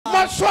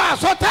Mo sọ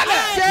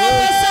àsọtẹ́lẹ̀.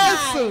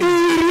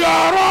 Ìrì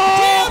ọ̀rọ̀.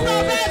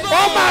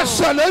 Ó máa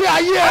sọ lórí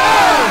ayé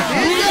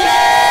ẹ̀.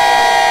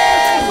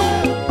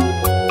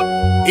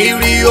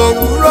 Ìrì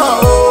òwúrọ̀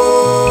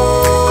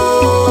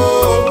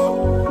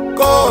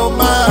kó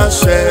máa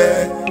ṣẹ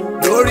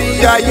lórí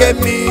ayé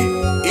mi.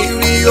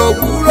 Ìrì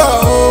òwúrọ̀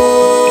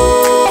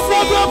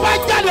Fọ́dún bá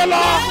jáde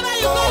lọ,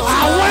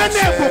 àwọn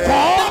ẹni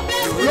ìbùkún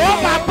ló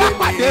máa bá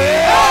pàdé.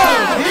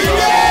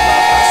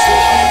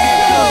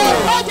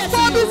 Fọ́dún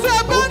tí ẹ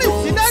bá rìn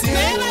sí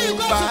lẹ́gbẹ̀ẹ́,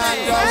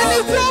 ẹni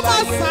tí ó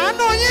máa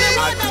ṣàánú yín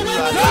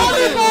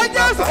lórúkọ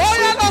Jésù ó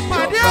yẹ lọ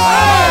pàdé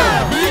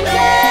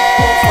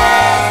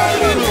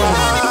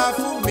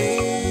fún mi.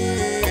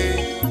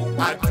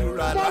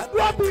 Àdúrà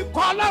Lọ́bí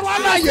kọ́ lọ́wọ́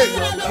láyè.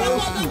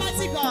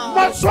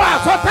 Mo sọ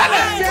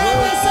àsọtẹ́lẹ̀.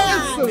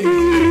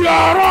 Ìrì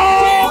ọ̀rọ̀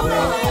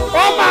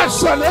ó máa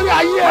sọ lórí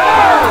ayé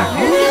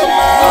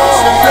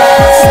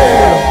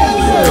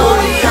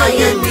lórí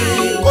ayé mi.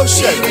 Ó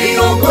ṣẹ̀lẹ̀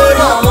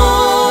òwúrọ̀.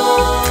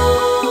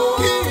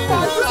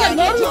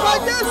 lórúkọ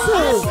Jésù.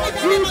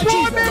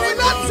 Ìbomirin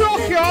láti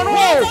òkè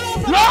ọ̀run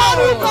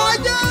lórúkọ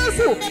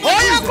Jésù ó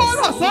yẹ kó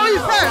rọ̀ sórí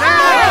ìfẹ́ rẹ̀.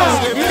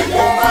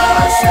 Kó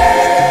máa ṣẹ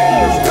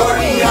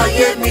lórí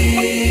ayé mi.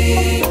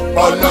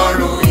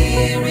 Ọlọ́run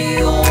ìrì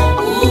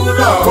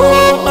òwúrọ̀ kó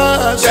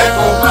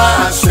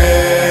máa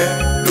ṣẹ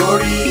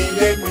lórí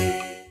ilé mi.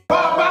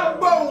 Bàbá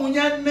gbọ́ òun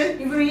yẹn ní.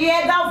 If you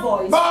hear that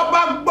voice,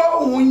 Bàbá gbọ́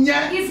òun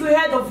yẹn. if you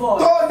hear the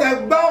voice, Tó dẹ̀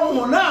gbọ́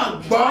òun náà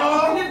gbọ́.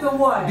 believe the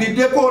word.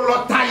 Dìde kó lọ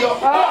tayọ.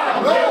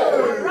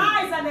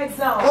 Rise and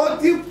excel. O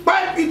ti pẹ́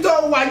ibi tó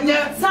wà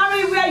yẹn.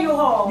 Sorry where you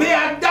are. Bí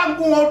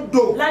adágún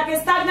odò. Like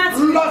a stagnant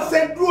Lọ river.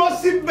 ṣe dúró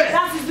síbẹ̀.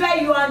 That is where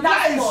you are.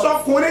 Láì That's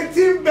sọkùnrin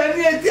tí ń bẹ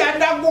ní etí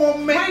adágún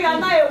omi. when you are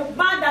not a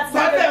man that's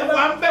Sọ́dẹ̀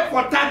wà ń bẹ̀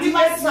for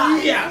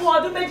 38 years.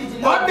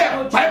 Ọ̀dẹ̀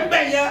pẹ́ ń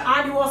bẹ̀ yẹn.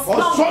 And he was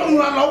Ọ̀sọ́nù stumbling.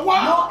 rẹ̀ lọ́wọ́.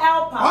 No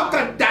helper.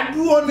 Ọkàn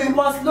dádúró ni. He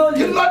was lonely.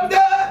 Kí ló dé?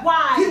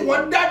 Why? Kí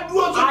wọ́n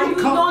dádúró Are sójú you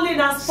kan. lonely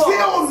in a spot? Ṣé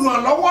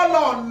olùrànlọ́wọ́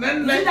lọ Is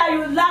nẹ́nẹ́? it that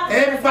you lack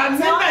Ẹ̀fà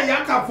nínú ẹ̀yà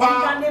kàfa.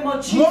 In the name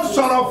of Jesus. Mo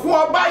sọ̀rọ̀ fún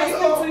ọ báyìí I o.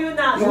 speak to you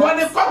now. Ìwọ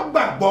ni kò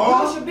gbàgbọ́.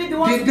 You should be the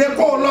one to Dìde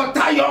kó o lọ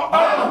tayọ.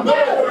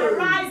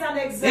 Rise and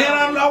excel.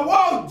 Ìrànlọ́wọ́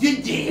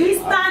òjijì.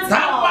 Instant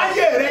help.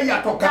 Táwáyé rẹ̀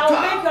yàtọ̀ That will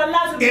kàkà. make your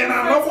life to be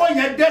Ìrànlọ́wọ́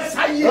yẹn dé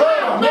sáyé.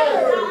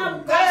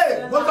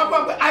 Mo sọ fún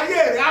ọ pé ayé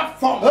rẹ̀ á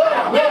fọ̀.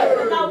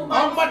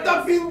 Ọmọ tó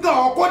fi ń gàn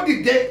ọ́ kó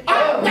dìde.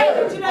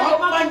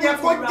 Ọmọ yẹn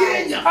kó jẹ́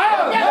èèyàn.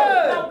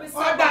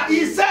 Ọ̀dà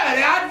iṣẹ́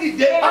rẹ̀ á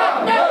dìde.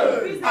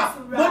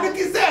 Mo ní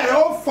kí iṣẹ́ rẹ̀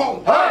ó fọ̀.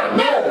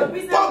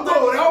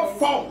 Gbogbo rẹ̀ ó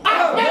fọ̀.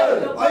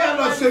 Ọ̀yá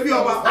lọ ṣe bí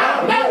ọba.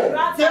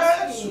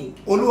 Jésù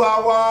Olúwa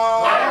wa.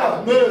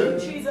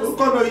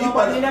 Orúkọ mi ò yí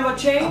padà.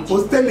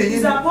 Àpòstélì yìí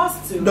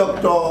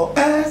Dr.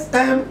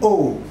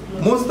 SMO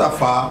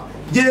Mustapha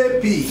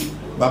JP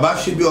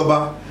Babasebioba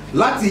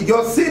láti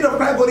ìjọ Seed of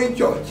Christ Golden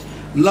Church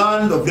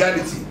Land of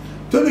Reality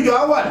tólùjọ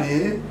á wà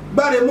ní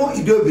Gbáremú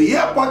Ìdòbí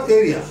Airport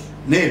area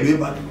ní ìlú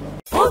Ìbàdàn.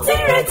 Ó ti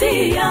retí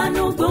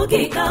ìyanu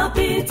gbòógì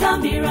capital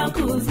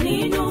miracles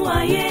nínú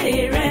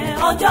ayé rẹ̀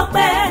ọjọ́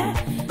pẹ́.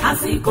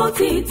 Àsìkò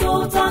tí tó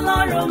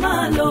tọ́lọ́run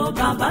máa lo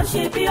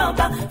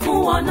Babasebioba fún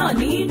wọn náà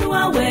nínú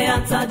àwẹ̀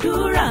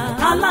àtàdúrà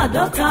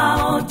aládọ́ta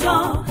ọjọ́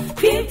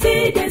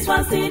 50 days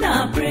fasting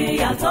and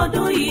prayer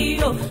tọdún yìí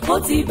ó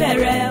ti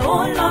bẹ̀rẹ̀ ó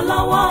ń lọ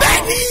lọ́wọ́.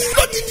 Bẹ́ẹ̀ni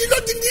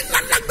lódìdí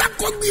lálàgbà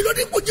kọ́gbì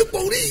lórí kojúpọ̀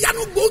orí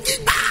ìyanu gbòógì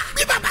gbà.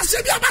 Bí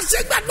Babasebioba ṣe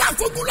gbàdúrà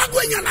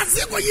fógúnlọ́gọ̀ èèyàn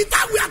lásìkò yìí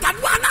táwé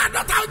àtàdúrà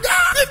aládọ́ta ọjọ́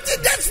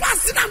 50 days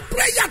fasting and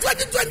prayer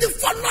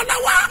 2024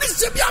 lọ́lọ́wọ́. Ní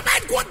Sebioba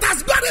headquarters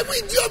Gbáremú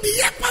Ìdíòbí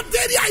Airport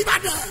area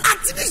Ìbàdàn.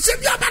 Àti ní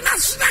Sebioba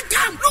national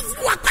camp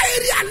Lúfúwàpá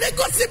area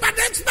Lagos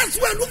Ìbàdàn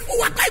expressway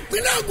Lúfúwàpá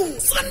ìpínlẹ̀ Ògùn.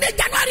 Sunday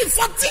January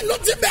 14 ló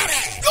ti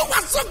bẹ̀rẹ̀. Yóò wá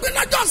sọ́gbìn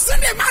lọ́jọ́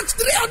Sunday March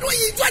 3 ọdún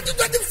yìí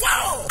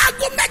 2024.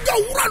 Aago mẹ́jọ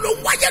òwúrọ̀ ló ń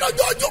wáyé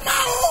lójoojúmọ́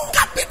o.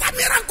 Capital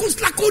miracles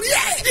la kò rí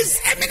ẹ̀. His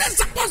eminence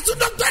apostle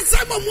Dr.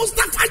 SMO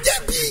Mustapha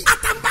JB.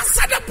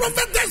 Ambassador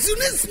prophetess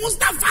Eunice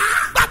Mustapha.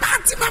 Bàbá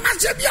àti màmá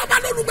Sebioba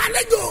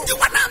lólùgbàlejò.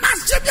 Ìwọ náà máa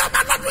Sebioba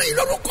lọ́dún yìí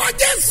lórúkọ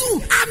Jésù.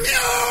 Àmín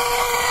o.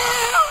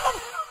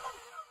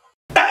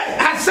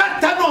 Àṣà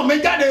tẹnu mi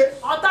jáde.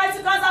 Authority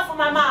comes out from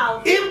my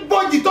mouth.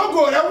 Ìbòjì tó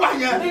gò rẹ̀ wà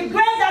yẹn. The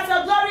grace that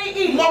your glory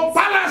is. Mo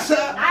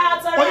pálásẹ̀. I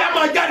authorize. Ó yá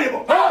máa jáde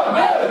bọ̀.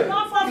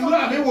 Come forth Ìlú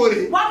from àmì me. wò rè.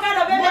 What kind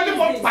of Mo ní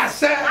mo evidence?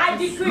 pàṣẹ. I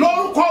decree.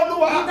 Lórúkọ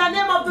Olúwa. In the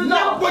name of the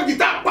Lord. Ìbòjì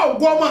tá a pa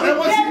ògo ọmọ rẹ̀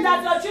mọ́ sí. Grace that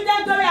your children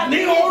glory has Ní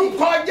been.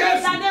 orúkọ Jésù.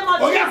 In the name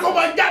of Ó yá kó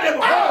máa jáde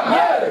bọ̀.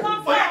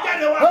 Come Ó yá forth.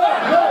 jáde wá.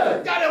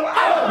 Jáde wá.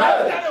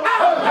 Jáde wá.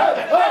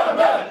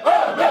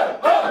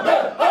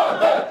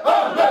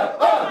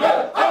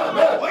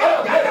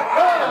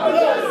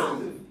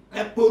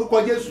 Ẹ pe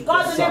orúkọ Jésù.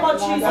 God in the name of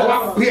Jesus.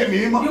 Ọwọ́ pé ẹ̀mí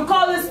mímọ́. You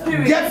call the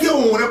spirit. Jẹ́ kí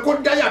ohùn rẹ kó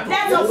dá yàtọ̀.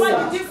 Let your voice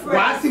be different.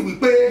 Wàá sì wí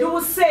pé You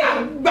will say.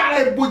 agbára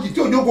ìbòjì tí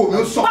òjòkó mi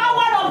ó sọ.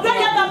 Power of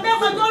prayer that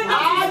makes us going Ó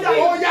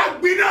to yá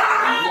gbiná.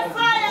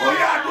 fire. Ó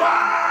yá dùn.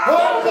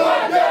 Orúkọ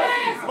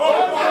Jésù.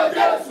 Orúkọ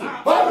Jésù.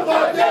 Orúkọ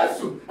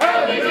Jésù.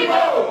 Ẹ̀mí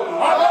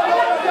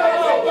mímọ́.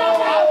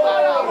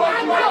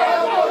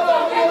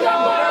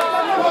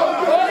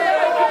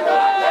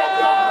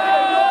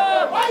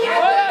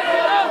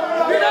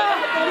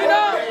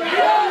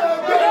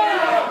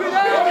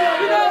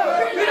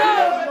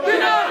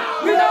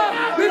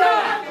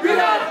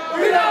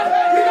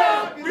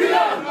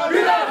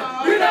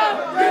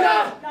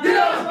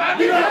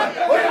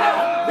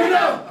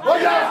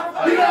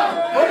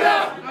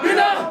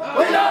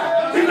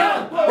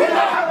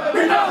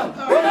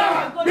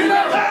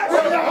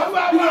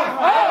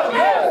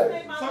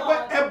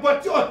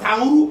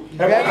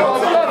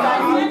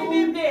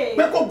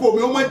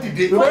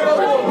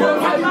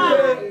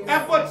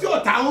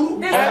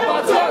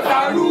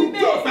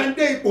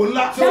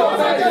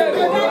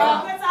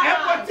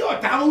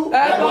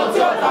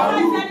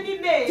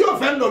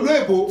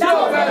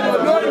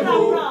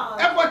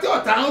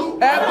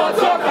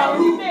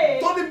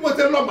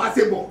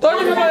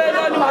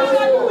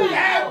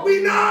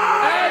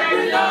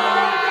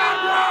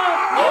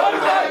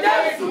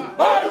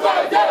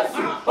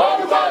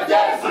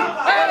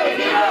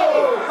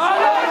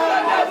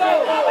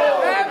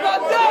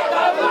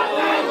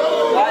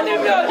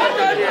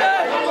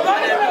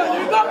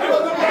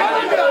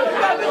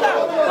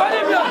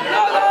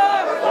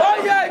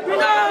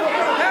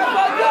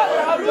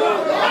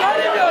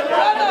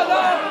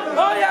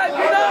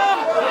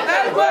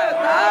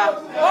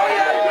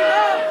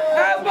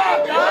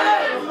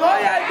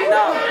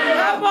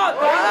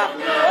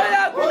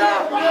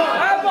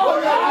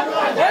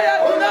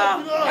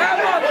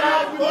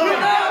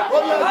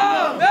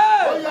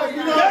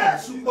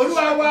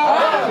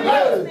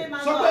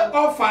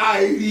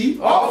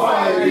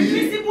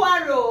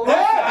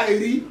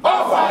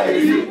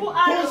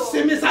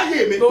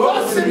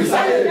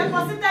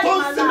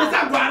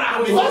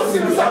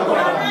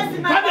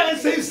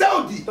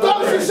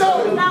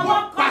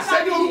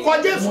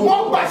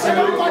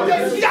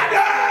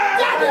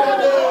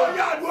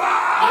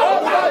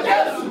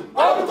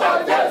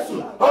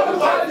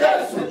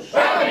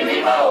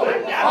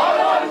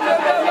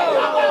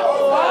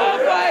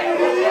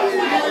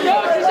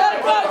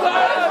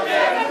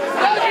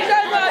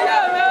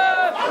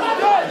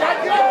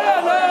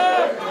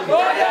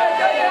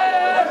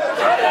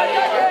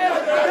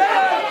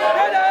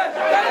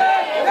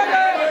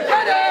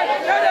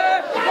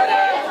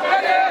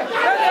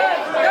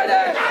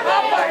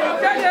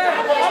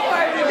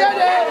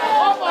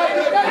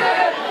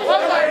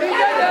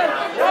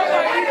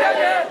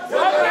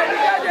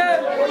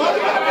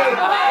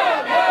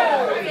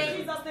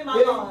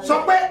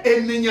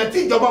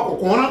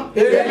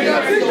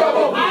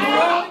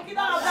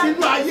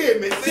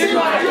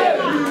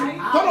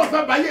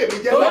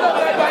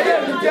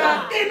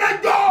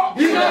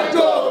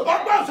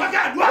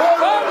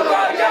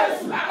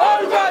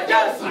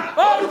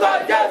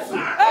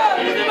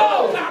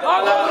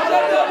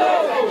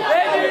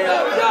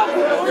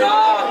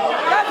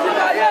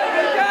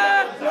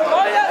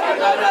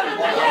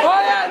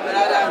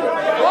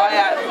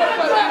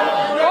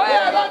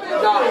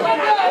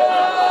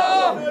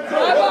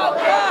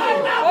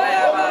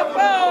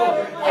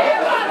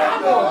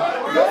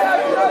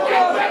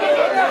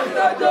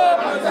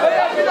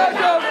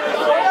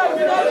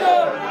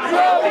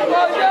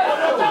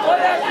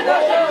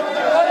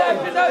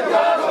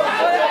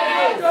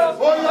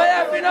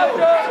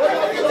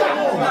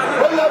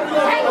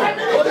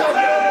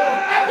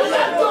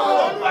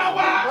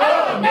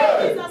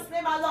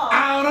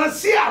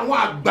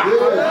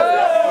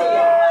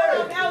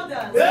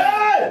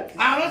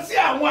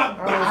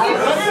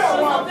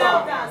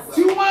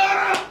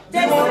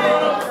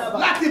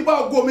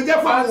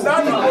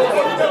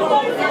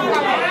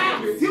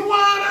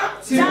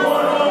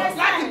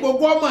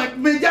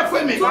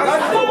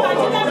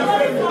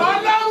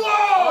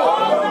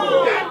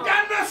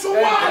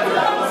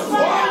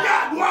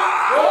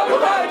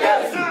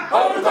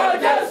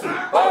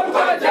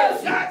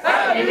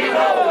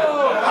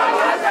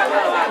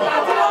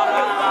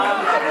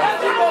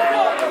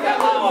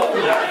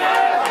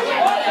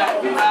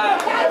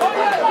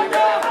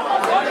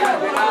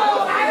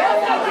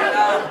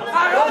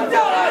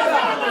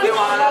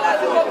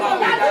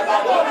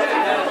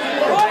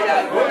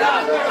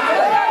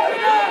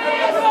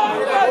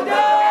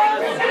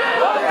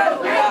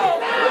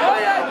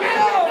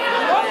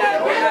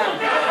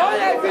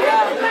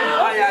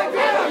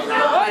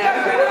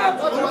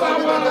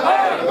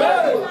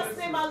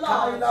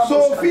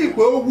 Sophie,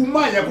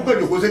 woman,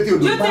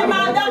 you think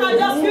madam are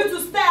just here to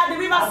stay at the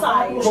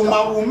riverside? From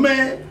a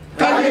woman,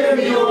 can you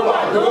be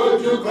over?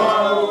 Don't you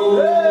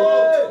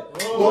go?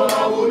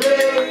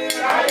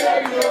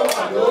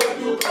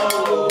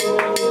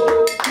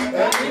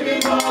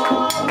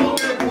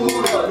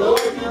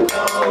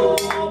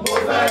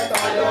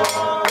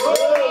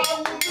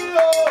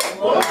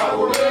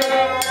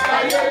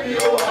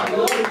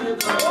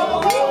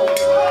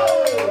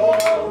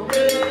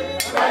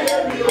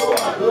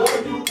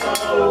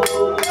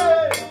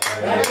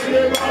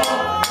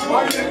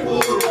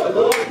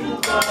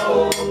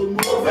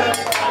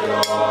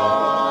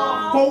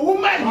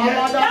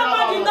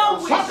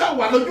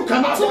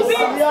 To be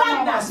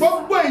standard.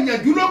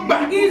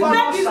 His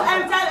name is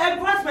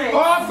empressment.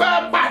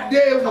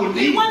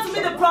 He wants to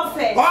be the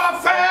prophet.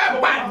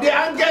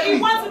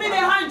 He wants to be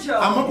the angel.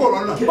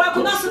 But I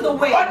could not see the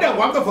way.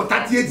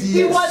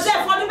 He was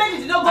there for the men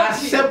did not go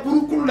to.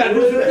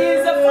 He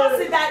is the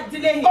first that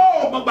delayed him.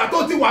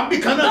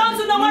 Don't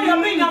you know what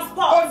you're being a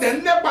sport?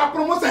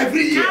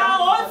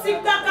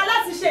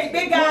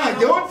 bigger.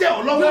 You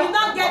will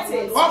not get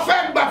it.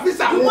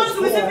 You want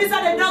to receive visa,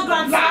 they don't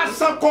grant it. It's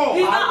not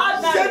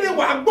ordinary.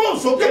 I'm going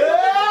to the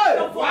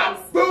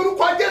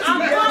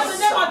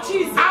name of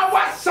Jesus.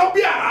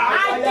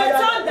 I get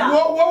thunder.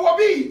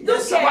 You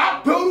say, your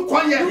body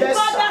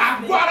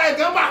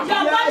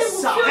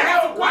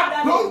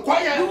will feel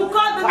it. You will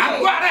call the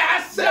name.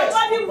 Your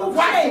body will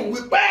say,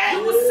 you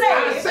will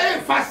say,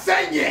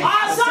 I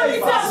saw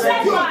it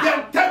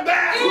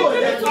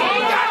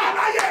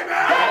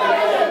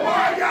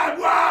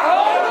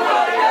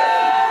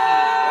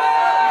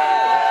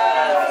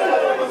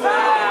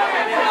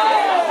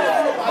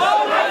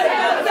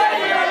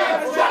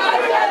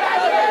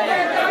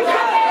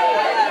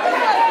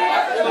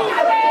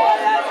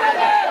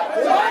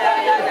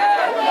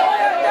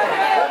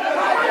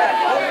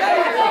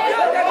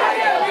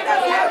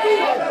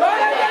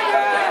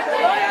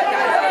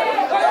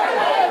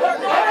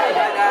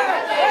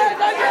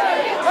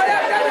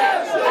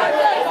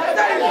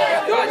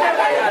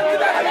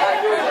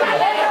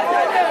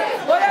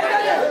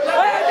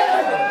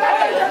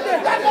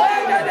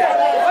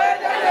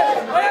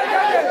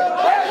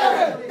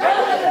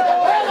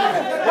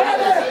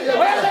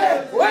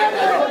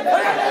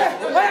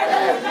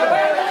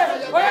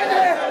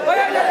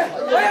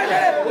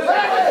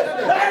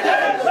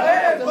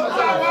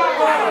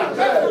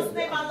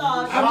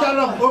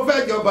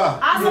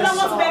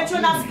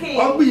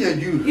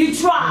he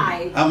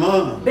tried,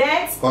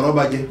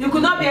 but you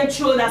could not be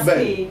enthroned as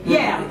king.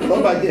 Yeah,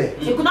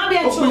 you could not be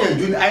enthroned.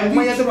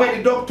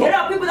 There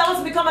are people that want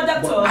to become a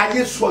doctor,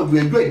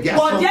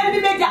 but the enemy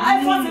made their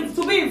efforts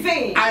to be in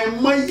vain. There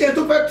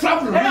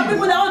are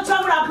people that want to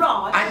travel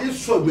abroad. The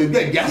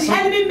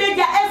enemy made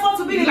their efforts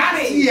to be in vain.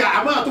 Last year,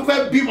 a lot of people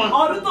that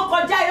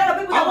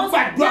want to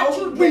get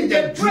children,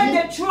 they pray,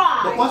 they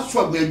try,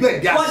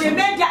 but they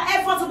made their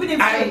efforts to be in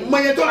vain.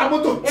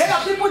 There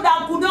are people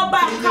that could not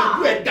buy a car.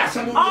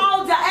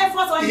 All their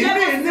efforts on them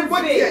to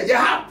fail.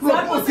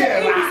 People say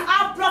it is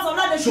our plot of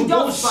life they should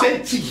just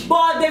fight,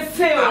 but they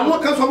fail.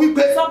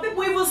 Some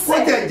people even say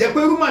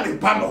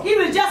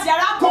even just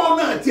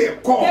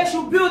they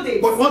should build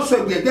it, but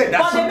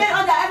they made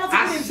all their efforts to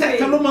be in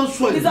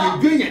vain. It's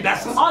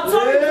an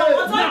authority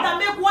that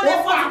make one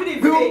effort to be in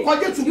vain.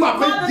 You call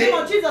the name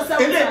of Jesus 7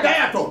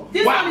 times.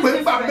 This one is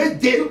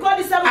different. You call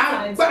it 7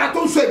 times.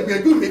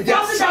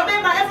 Something that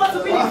made my effort to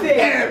be in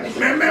vain.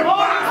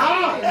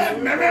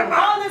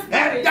 All this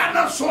spirit,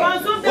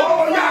 consume them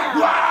with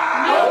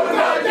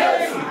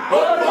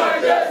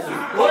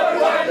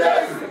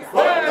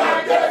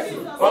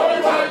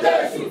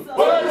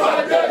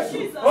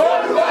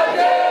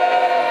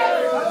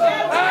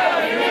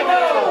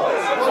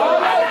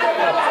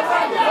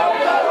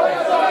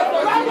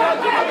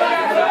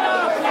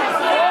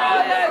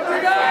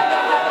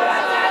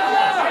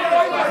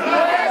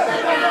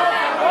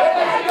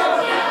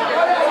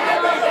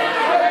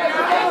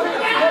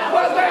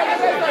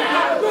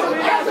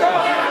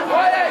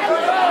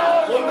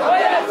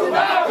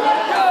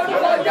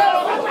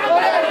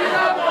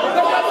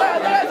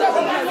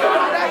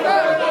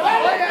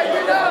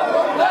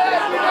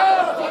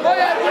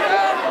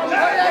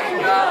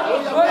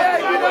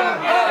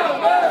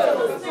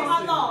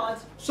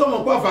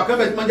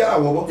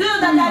Do you know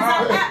that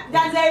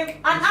there's an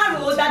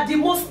arrow that the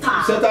most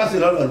star? That's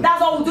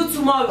what we'll do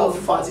tomorrow. Arrow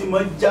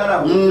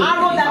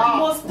that the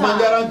most star.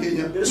 The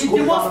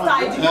most star,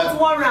 the most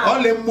one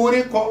round.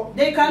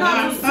 They cannot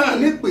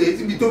receive.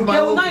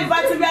 They will not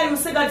invite you where you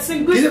say that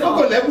sing good song.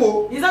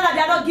 It's not that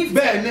they are not gifted.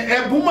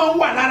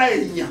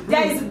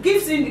 There is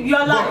gifts in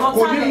your life.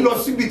 But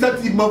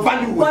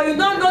you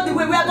don't know the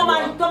way we are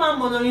going to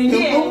money in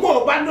here.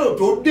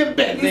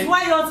 It's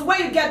why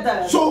you get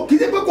there. So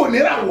it's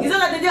not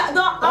that they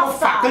don't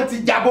offer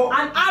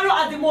an arrow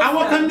at the most.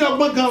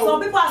 Some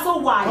people are so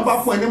wise. If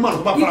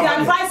they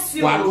advise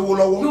you,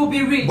 you will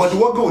be rich. But you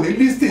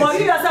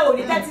yourself will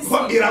be 30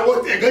 because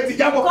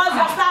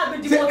your star will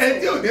be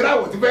demoted. The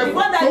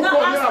one that is not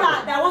a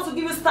star, that wants to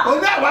give you star.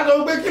 One that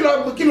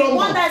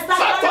is star,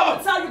 will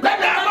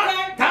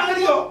tell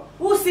you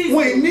who sees you?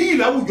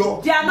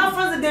 They are not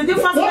friends. They do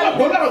fast. They are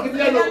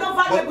not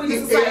valuable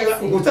in society.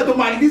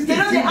 They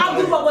know they have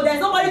good, but there's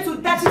nobody to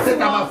touch it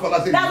tomorrow.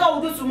 That's what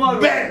we'll do tomorrow.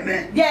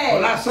 Yeah.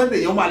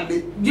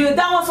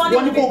 That was Sunday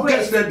to be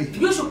great.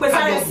 You should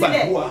prepare and see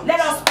it. Let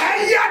us pray.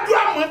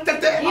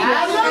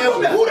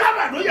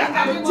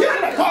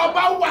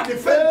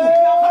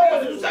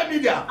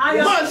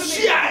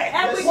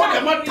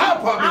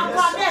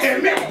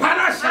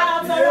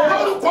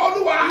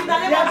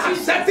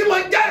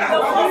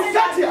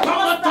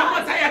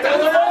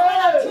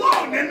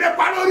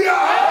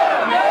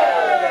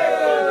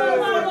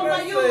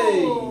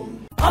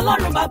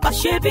 Ọlọ́run bàbá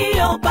ṣe bí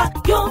ọba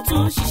yóò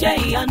tún ṣiṣẹ́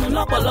ìyanu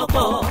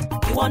lọ́pọ̀lọpọ̀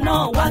ìwọ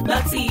náà wá gbà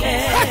tiẹ̀.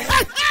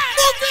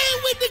 Moving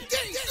with the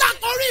king.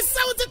 Lákòrí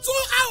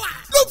 72 hours.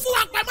 Look fún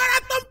àpẹ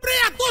marathon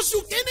prayer tó ṣù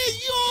kíní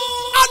yìí o.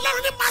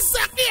 Ọlọ́run ní máa ṣe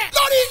àfihàn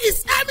lórí his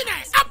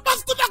eminence.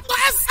 Apostle Dr.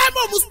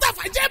 S.M.O.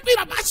 Mustapha J.P.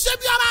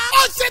 Babasebioba.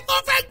 Ó ṣe tó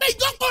fẹ́ gbé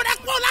ìjókòó rẹ̀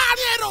kúrò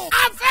láàrin ẹ̀rọ.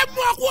 A fẹ́ mú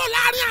ọ kúrò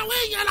láàrin àwọn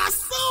èèyàn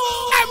lásán o.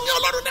 Ẹ̀mí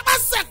Ọlọ́run ní máa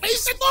ṣe pé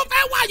iṣẹ́ tó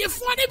fẹ́ wáyé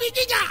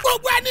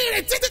gbogbo ẹni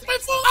ìrètí ti pín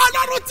fún.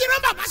 Ọlọ́run ti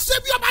rán bàbá ṣe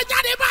bí ọba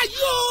jáde báyìí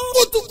o.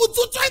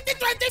 Kùtùkùtù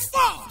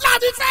 2024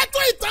 làbí fẹ́ tó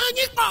ìtàn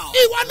yín pọ̀.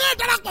 Ìwọ náà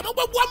darapọ̀ mọ́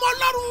gbogbo ọmọ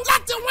Ọlọ́run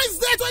láti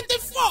Wednesday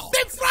 24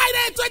 dé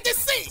Friday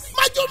 26.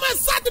 Májúmọ́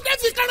Sátidé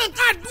fi kẹrin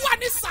ká àdúrà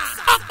ní sà.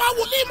 Ọ̀pọ̀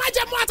wòlíì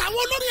májẹ̀mú àtàwọn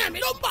olórin ẹ̀mí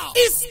ló ń bọ̀.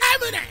 His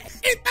Eminence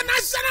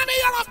International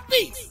Mayor of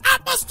Peace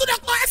Apostle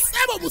Dr.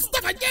 S.M.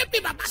 Mustapha J.P.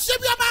 bàbá ṣe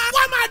bí ọba.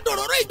 Wọ́n máa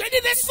dòròrò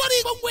ìgbẹ́dídé sórí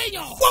gbogbo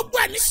èèyàn. Gbogbo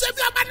ẹ̀ ní ṣe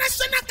bí ọba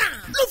national kan.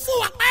 Ló fún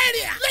wa pẹ́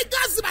area.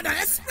 Lagos Ìbàdàn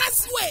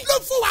Expressway. Ló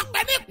fún wa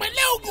pẹ́ ní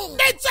ìpínlẹ̀ Ògùn.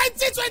 Ní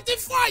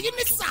 2024 yìí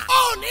ní sà. Ó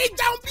ní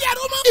ìjẹun bí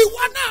ẹrú mọ́.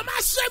 Ìwọ náà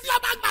máa ṣe bí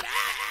ọba gbàrẹ́.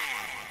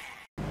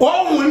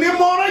 Ohun ni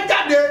mo rán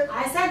jáde.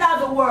 I sent out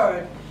the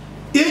word.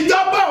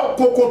 Ìjọba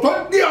òkòkò tó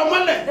dí ọmọ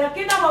lẹ̀. The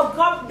kingdom of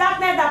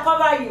darkness that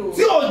cover you.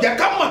 Tí ò jẹ́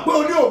ká mọ̀ pé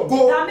o ní ògo.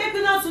 That make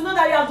you not to know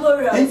that you are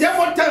glorious. Ǹjẹ́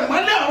mo tẹ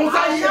ìmọ́lẹ̀ ọ̀run I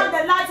sáyé? shine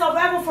the light of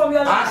heaven from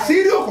your life.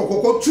 Àṣírí òkòkò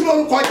kò tú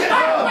lórúkọ jẹ́.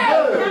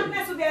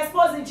 Darkness will be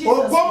exposed in Jesus'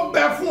 Ògo ń name.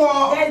 bẹ fún ọ.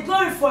 There is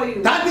glory for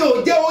you. Ta ni ò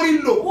jẹ́ orí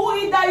lò? Who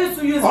hinder you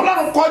to use it?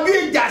 Ọlọ́run kọjú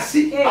ìjà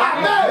sí.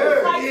 Amen.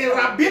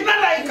 Ìràbí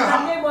náà ìkà. In the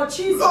name of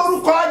Jesus.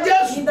 Lórúkọ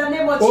Jésù. In the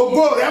name of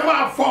Ògo Jesus. rẹ̀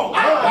máa fọ̀.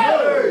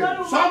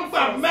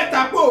 Sọ́gbà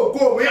mẹ́ta pé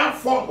ògo mi á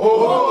fọ̀.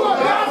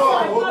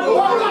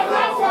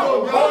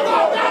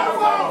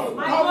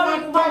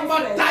 Tọmọ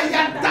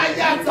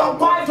tayátayá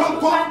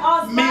tọkọtọkọ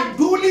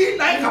mẹdúlí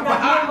láìkàpá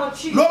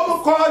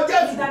lórúkọ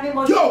Jésù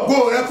kí ògo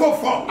rẹ̀ kó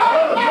fọ̀.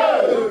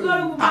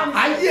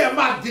 Ayé ẹ̀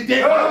máa dìde.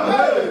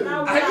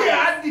 Ayé ẹ̀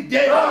á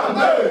dìde.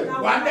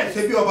 Wà á dẹ̀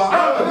ṣe bí ọba.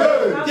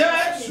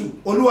 Jésù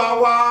Olúwa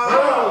wa.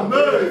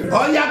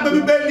 Ọ̀ya gbé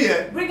Bíbélì ẹ̀.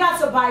 Bring out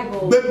your Bible.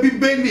 Gbé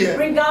Bíbélì ẹ̀.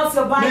 Bring out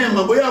your Mi Bible. ò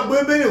mọ̀ bóyá gbé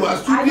Bíbélì wá I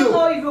don't stúdíò.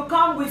 know if you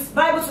come with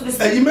Bible to the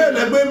studio. Ẹ̀yin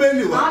mélòó gbé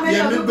Bíbélì wá? How many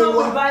of Yẹmi you gbé come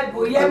wá. with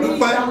Bible? Yẹmi is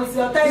with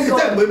your thank Ìtẹ̀ God.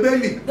 gbé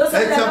Bíbélì. Those of you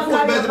Ẹ̀tẹ̀ that fún don't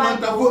bẹ́ẹ̀ carry tí your máa ń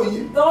ta Bible, fóònù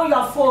yín. throw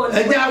your phone.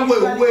 Ẹ̀jẹ̀ àwọn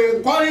ìwé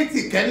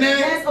Kọ́ríńtì kẹ́nẹ́.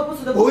 Let's open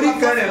to the Orí book of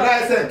kẹrìnlá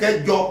ẹsẹ̀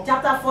kẹjọ.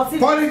 chapter 14.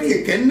 Kọ́ríńtì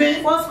kẹ́nẹ́.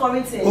 1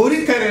 Corinthians. Orí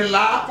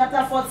kẹrìnlá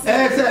Chapter 14.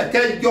 ẹsẹ̀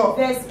kẹjọ.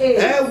 Verse 8.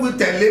 Ẹ wí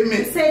tẹ̀lé mi.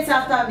 Say it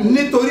after me.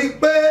 Nítorí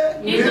pé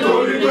If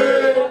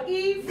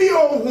bí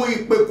ohun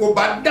ìpè kò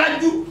bá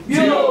dájú.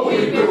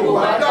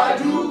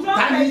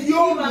 Ta ni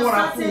yóò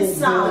múra fún ògo?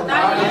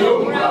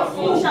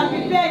 who shall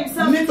prepare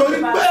himself to Nítorí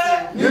the pé battle?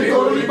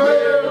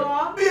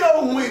 bí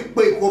ohun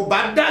ìpè kò bá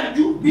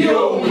dájú.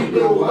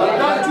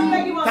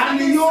 Ta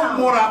ni yóò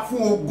múra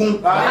fún ogun?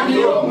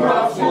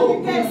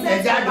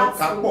 Ẹja àjọ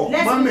kápọ̀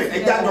mọ́mí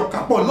ẹja àjọ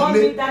kápọ̀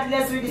nílé.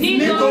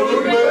 Nítorí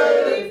pé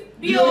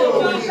bí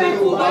ohun ìpè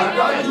kò bá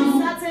dájú.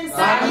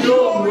 Ta ni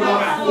yóò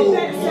múra fún ogun?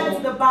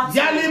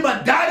 Yálé mà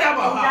dáadáa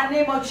bàbá.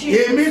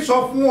 Èmi sọ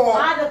fún ọ.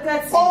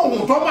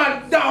 Ohun tó máa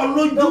dá ọ The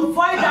lójú.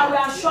 voice that will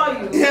assure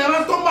you.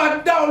 Ìran tó máa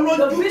dá ọ The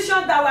lójú.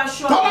 vision that will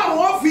assure Tọ́lá you.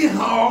 wọn fi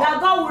hàn ọ́. That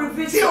God will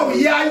reveal to Tí you.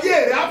 òye ayé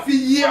rẹ̀ á fi yé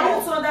For ọ.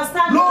 you to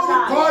understand your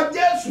Lórúkọ life.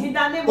 Jésù, In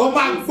the name o of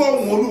máa Jesus. gbọ́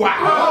ohùn Olúwa.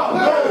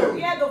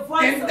 Hear the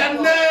voice In of the God.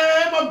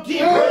 name of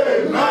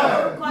Jesus.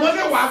 Mo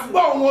ní wàá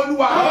gbọ́ ohùn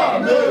Olúwa.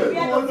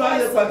 Ohùn Olúwa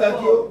ṣe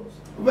pàtàkì o.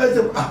 Ó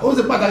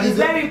ṣe pàtàkì It's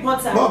very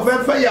important. Bọ́ fẹ́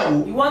fẹ́yàwó,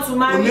 You want to o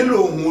marry. nílò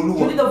ohùn You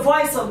Olúwa. need the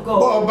voice of Bọ́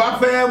God. ọ bá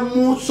fẹ́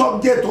mú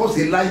subject ó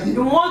sì láyé.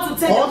 You want to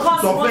take the Course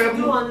course tó you want fẹ́ to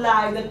do mú. on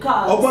life, the Ọ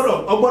course. gbọ́dọ̀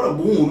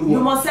gbóhùn Olúwa. You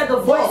must set the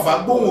Bọ́ voice ọ bá of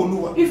gbóhùn God.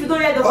 Olúwa. If you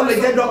don't hear the Ọ lè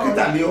voice jẹ́ of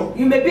dókítà God, ni ọ́.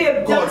 you may be a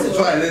Kọ́ ọ̀dì sọ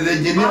doctor. ẹ̀rẹ́dẹ̀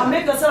engineer. I'll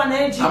make yourself an A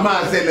engineer.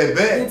 máa ṣẹlẹ̀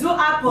bẹ́ẹ̀. It do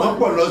happen. Wọ́n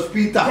pọ̀ lọ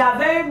hospital. They are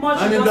very much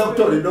Wọ́n ní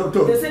doctor ní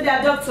doctor. They say they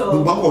are doctor,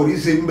 Gbogbo kò rí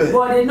sí ń bẹ̀.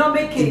 but they not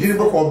make it. Ìdílé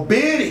bó kò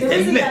béèrè The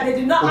reason tẹ́lẹ̀ that they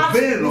did not kò ask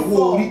béèrè lọ́wọ́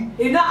before, orí.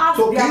 they did not ask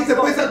So kì í ṣe their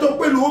pé God. iṣẹ́ tó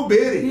pé ló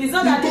béèrè It's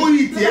not that nítorí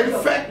they- tiẹ̀ ń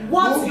fẹ́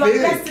What's ló your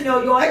béèrè. destiny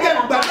or your Ẹgẹ́ end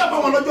gbàdúrà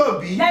fáwọn ọlọ́jọ́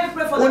bí Let me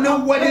pray for ó the ní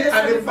Lord. wedding Let us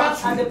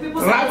anniversary and the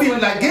people rabi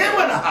celebrate.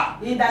 làgémọ̀nà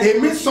In that-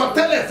 èmi sọ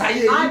tẹ́lẹ̀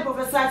sáyé I yìí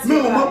prophesy to mi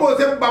you ò mọ guys. bó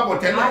ṣe ń babọ̀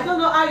tẹ́lẹ̀ I don't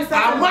know how you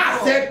started àmọ́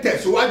àṣẹ before,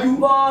 tẹ̀síwájú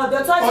but the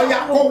choice ọ̀yà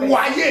of kó wọ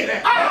progress. ayé rẹ̀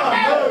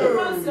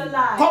Across your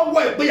life. kó wọ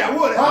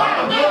ìgbéyàwó rẹ̀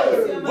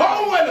wọ́n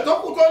wọ èlò tó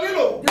kú tó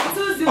nílò The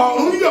tools you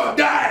ọ̀run need.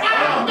 yọ̀ọ̀dá ẹ̀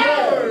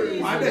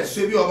wọ́n á dẹ̀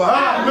ṣe bí ọba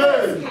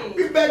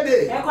bí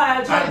birthday Ẹ kọ́ ayọ̀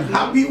and jẹ́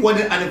happy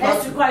wedding Ẹ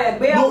anniversary sì kọ́ ayọ̀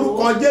ìgbéyàwó.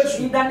 lórúkọ Jésù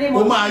In the name o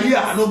of máa rí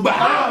àánú gbà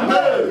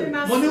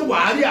mo ní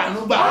wàá rí àánú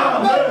gbà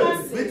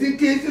mi ti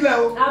kí sílẹ̀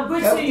o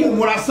ẹ kú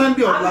múra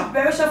Sunday ọ̀la I'm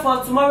preparation for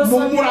tomorrow mo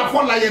Sunday. múra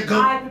fọ́la yẹn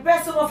gan I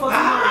prepare so much for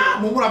tomorrow.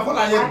 mo múra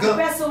fọ́la yẹn I gan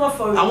prepare so much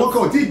for it. àwọn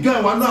kan ò tí ì jọ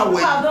ìwà náà People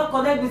àwẹ̀ have not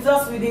connect with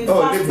us with the ọ̀ lè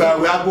fasting. gba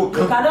àwẹ̀ aago You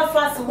kan cannot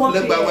fast in one lè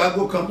gba àwẹ̀ period.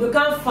 aago kan You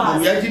can't fast.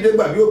 òun yẹn jíde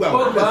gbà bí ó gbà wọ́n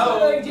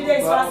Following Jide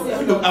is fasting.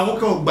 àwọn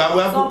kan ò gba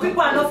àwẹ̀ aago Some kan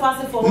people are not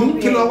fasting for one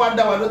kí ló period. wá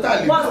dá wa lọ́tà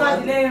lè What's that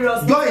delaying us?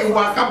 jọ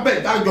ìwà kábẹ̀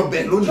dájọ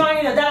bẹ̀ lónìí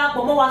Joining the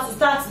darapọ̀ mọ́ wa to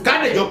start.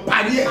 kádẹ̀jọ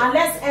parí ẹ̀ And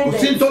let's end kò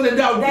sí it. tó lè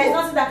dá There is ojú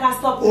nothing that can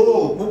stop o you.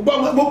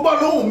 mo gbọ́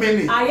lóhùn mi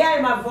ni I hear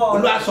in my voice.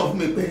 Olúwa sọ fún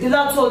mi pé The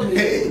Lord told me.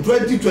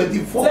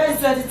 2024 is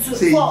a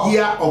 2022.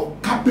 year of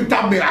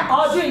capital miracle.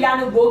 Ọdún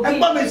ìyanu gbòógì.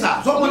 ẹgbọ́n mi sà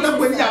sọmọ náà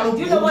pé ní ìyanu Do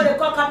you know what they gbòógì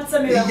call capital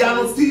miracle?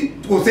 ìyanu tí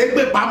kò ṣeé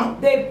gbé pamọ́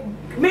The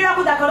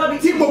miracle that cannot be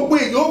tí gbogbo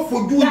èèyàn ó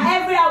fojú that rí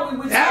every hour we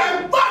will see.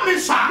 ẹgbọ́n mi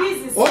sà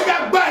ó yá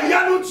gba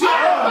ìyanu tí ó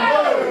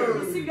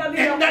Receive your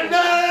miracle.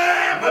 ẹ̀ẹ́dẹ́gbẹ́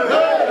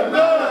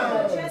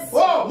ó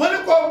mo ní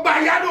kó gba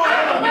ìyanu rẹ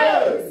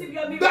Receive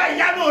your gba miracle.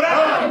 ìyanu rẹ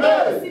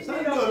Receive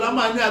Sunday your ọ̀la miracle.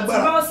 máa ní agbára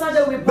Tomorrow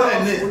Sunday will be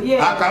powerful.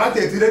 Yeah. Àkàrà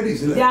tẹ̀ ti ready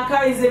sílẹ̀. The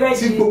akara is ready.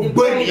 Tí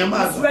gbogbo ènìyàn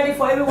máa It's ready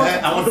for everyone.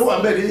 Àwọn tó wà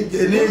bẹ́ẹ̀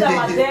ní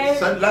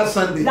last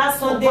Sunday.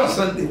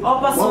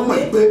 Wọ́n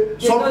mọ̀ pé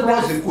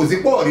surplus kò sí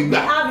pọ̀ rí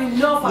gbà.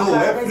 No,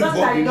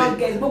 everybody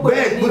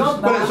bẹ́ẹ̀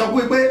sọ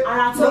pé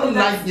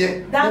lọ́la yẹn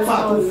wọ́n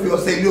máa tún fi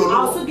ọ̀sẹ̀ ilé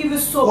olówó.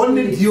 Ó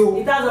ní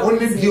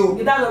di o,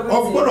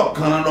 ọgbọ́dọ̀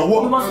kàn án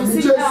lọ́wọ́.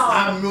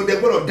 Àmì òde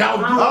gbọ́dọ̀ dá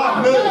ojú.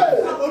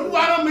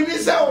 Olúwa rán mi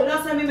níṣẹ́ o.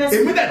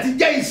 Èmi dẹ̀ ti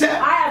jẹ́ iṣẹ́.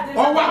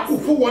 Ọwọ́ àkú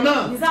fún wọn náà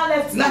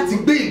láti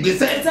gbé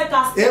ìgbésẹ̀.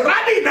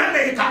 Ìrádìí náà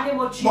lè ka.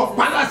 Mọ̀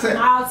pálásẹ̀.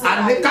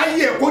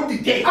 Àlékáyé kó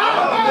dìde.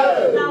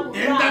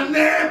 In the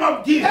name of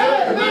Jesus.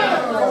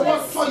 Ọwọ́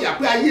sọ̀yà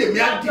pé ayé mi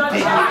á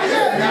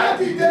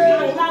dìde.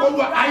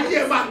 Olúwa ayé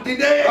máa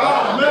dìde.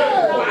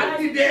 Wà á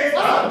dìde.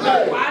 Wà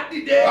á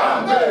dìde.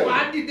 Wà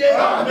á dìde.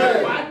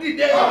 Wà á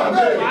dìde.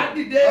 Wà á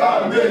dìde.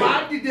 Wà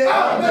á dìde.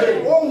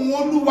 Ohùn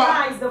Olúwa.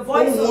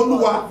 Ohùn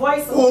Olúwa.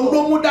 Ohùn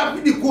ló mú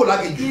Dáfídì kúrò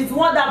lágejù. He's the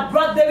one that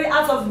brought David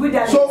out of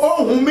wilderness. So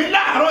ohùn mi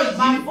láàárọ̀ yìí.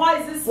 My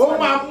voice is ó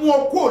máa mú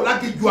ọ kúrò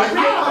lágejù ayé.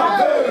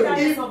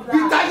 Ibi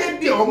táyé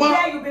dè ọ́ mọ́.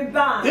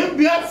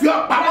 Ibi ẹ fi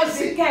ọ pamọ́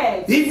sí.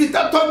 Ibi tó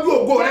tọ́jú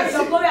ògo rẹ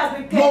sí.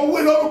 Mo wí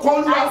lórúkọ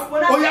Olúwa.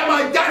 Ó yá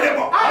máa jáde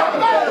bọ̀.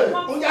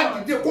 Ó yá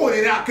dìde kó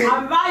rere ake.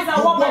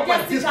 Gbogbo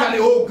majestically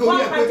oge ó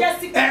yẹ pé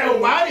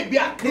wàá rìn bí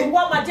ake.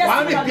 Wàá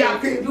rìn bí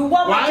ake.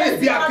 Wàá rìn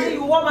bí ake.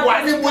 Wàá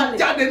ní mo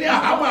jáde ní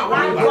àhámọ́ àwọn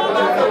ìgbà.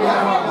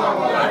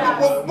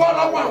 Mo gbọ́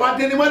lọ́wọ́ àwọn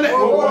adẹnimọ́lẹ̀.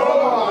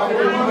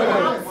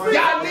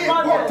 Yá ní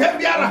ipò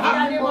tẹ́bí ara ha.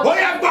 Ó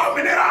yẹ gbọ́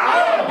òmìnira.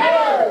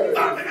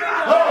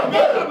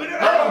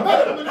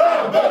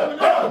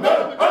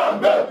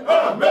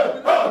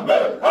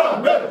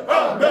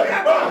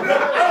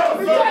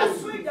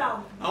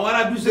 Àwọn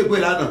ará Dúsè pé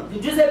lánàá.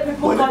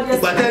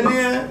 Ìgbàdé ní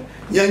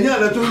yẹnyẹn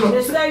rẹ tó lọ.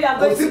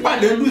 Kò sí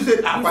pàdé Dúsè,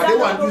 àpàdé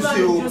wà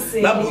Dúsè o,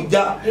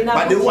 l'Abuja,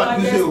 pàdé wà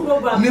Dúsè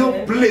o. New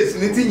place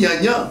ní ti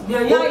yẹnyẹn.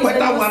 Ó pẹ́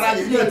táwọn ará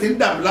yẹnyẹn ti ń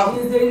dàbí láwọn.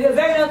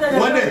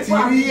 Wọ́n dẹ̀ ti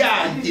rí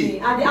ààyè.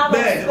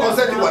 Bẹ́ẹ̀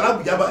ọ̀sẹ̀ ti wà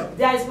l'Abuja báyìí.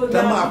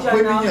 Tẹ́ máa pé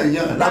ní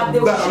yẹnyẹn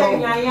lágbára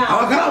Ọlọ́run.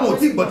 Àwọn kan láwọn ò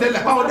tí gbọ́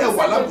tẹ́lẹ̀ báwọn dẹ̀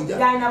wà l'Abuja.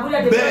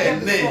 Bẹ́ẹ̀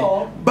ni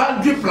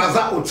Boundary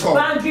Plaza Hotel.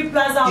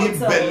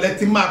 Ibẹ̀lẹ̀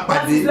ti máa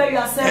pàdé.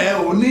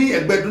 Ò ní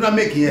ẹgbẹ́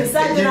Dynamic yẹn.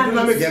 Ẹ̀jẹ̀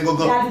Dynamic yẹn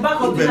gangan.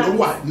 Ibẹ̀ ló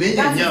wà ní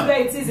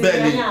yẹnyẹn.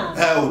 Bẹ́ẹ̀ni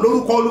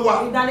lórúkọ Olúwa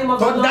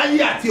tó dáyé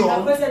àti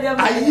ọ̀run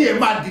ayé ẹ̀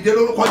máa dìde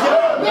lórúkọ jẹ́.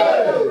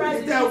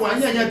 Tẹ́ wà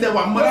yẹnyẹn tẹ́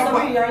wà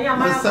mọ́lápá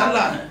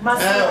masala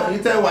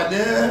tẹ́ wà ní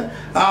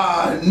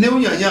new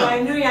yẹnyẹn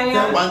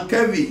tẹ́ wà ní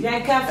kẹ́vì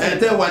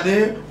tẹ́ wà ní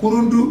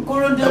kurundu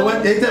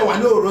tẹ́ wà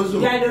ní orozo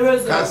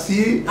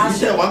kàsí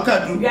tẹ́ wà ní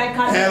kàdú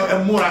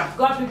múra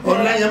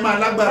ọ̀làyẹn máa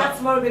lágbára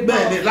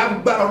bẹ́ẹ̀ni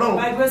lágbára Ọlọ́run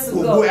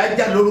ògo ẹ̀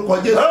ajá lórúkọ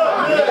Jésù.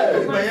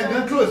 Ìgbàyẹn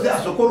gan close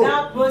àsokoro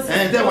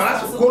tẹ́ wà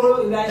lásokoro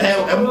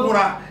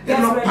ẹmúra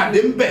ẹnọ pàdé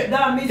ńbẹ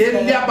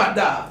ẹlẹ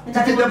abada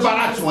títí dé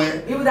bara tún ẹ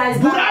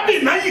burabi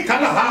náà yìí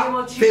kálá ha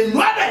fẹnu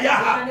àdàyà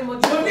ha mo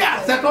ní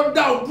àṣẹ tó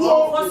dá o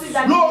dúró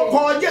lóòkọ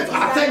Jésù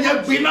àṣẹ yẹn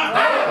gbiná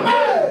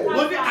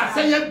mo ní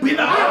àṣẹ yẹn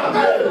gbiná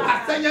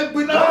àṣẹ yẹn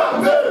gbiná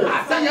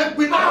àṣẹ yẹn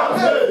gbiná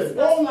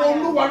ohùn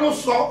Olúwa ló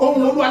sọ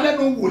ohùn Olúwa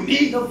lẹ́nu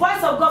wòlíì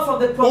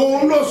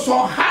ohùn ló sọ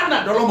Hánà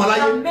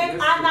dọlọmọláyé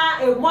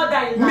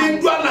mi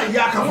dún àlàyé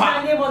àkàfà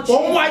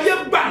ohùn ayé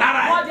gbà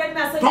lára ẹ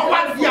tọ́wá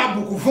di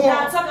àbùkù fún ọ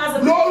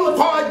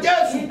lórúkọ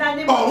Jésù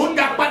ọ̀run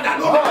dá padà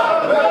lórúkọ.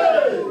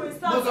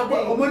 Mo sọ pé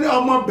mo ní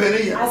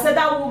ọmọbìnrin yẹn. I said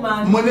that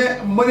woman.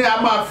 Mo ní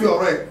a máa fi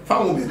ọ̀rọ̀ ẹ̀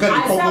fáwọn obìnrin kan ní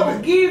kọ́ I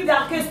said give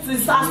that case to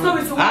his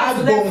story to a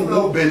gbọ́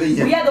obìnrin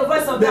yẹn. We hear the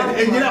voice of that woman.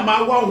 Ẹnjìnà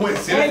máa wá ohun ẹ̀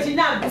sílẹ̀.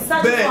 Ẹnjìnà be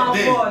searching for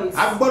her voice.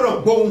 A gbọ́dọ̀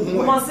gbọ́ ohun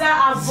ẹ̀. Must hear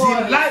her voice.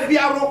 Sì láì bí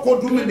arọ́kọ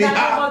dúnmí ni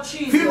ha.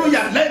 Fínú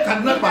yà lẹ́ẹ̀kan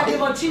náà pàdé.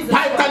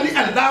 Pàtàkì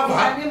ẹ̀dáàbò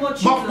ha.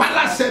 Mọ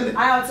pálásẹ̀ ni.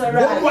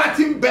 Olúwa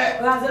ti ń bẹ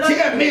tí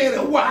ẹ̀mí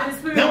rẹ̀ wà.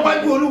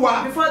 Níwájú Olúwa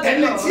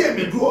ẹni tí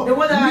èmi dúró.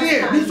 Ní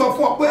èmi sọ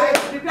fún ọ pé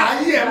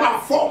ayé ẹ̀ máa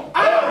fọ́.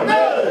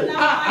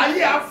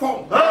 Ayé á fọ́.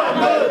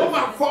 Ó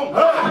máa fọ́.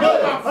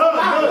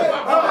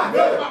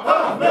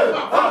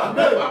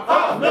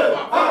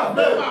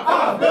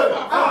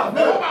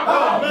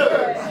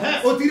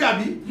 O ti rí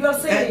àbí?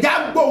 Ẹ̀já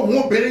gbọ́ òun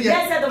obìnrin yẹn.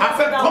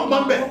 Afẹ́ kọ́ mọ́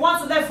bẹ̀.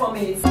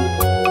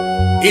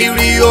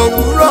 Ìrì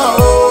òwúrọ̀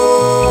o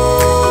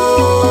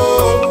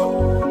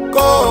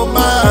kó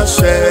máa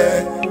ṣẹ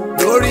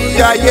lórí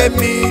ayé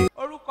mi.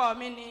 Orúkọ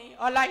mi ni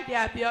Ọláìdé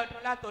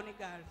Abíọ́dún látòní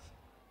gàrí.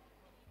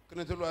 Kí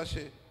ni Tolúwa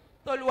ṣe?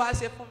 Tolúwa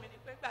ṣe fún mi ni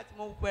pé nígbà tí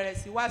mo bẹ̀rẹ̀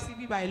sí wá sí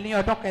bíbá ní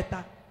ọdún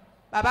kẹta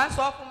bàbá ń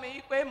sọ fún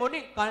mi pé mo ní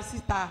nǹkan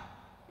síta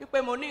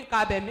wípé mo ní nǹkan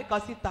abẹ̀mí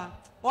kan síta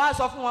wọ́n á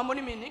sọ fún wọn mo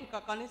ní mi ní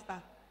nǹkan kan níta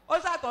ó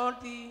ṣàtọ̀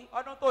di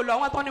ọdún tó lọ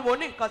wọ́n tán ni mo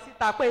ní nǹkan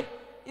síta pé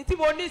tí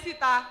mo ní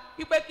síta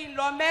wípé kí n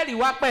lọ mẹ́rìí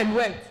wá pẹ̀lú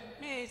ẹ̀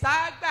mi ì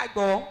sá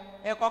gbàgbọ́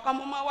ẹ̀kọ́ kan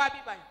mo máa wá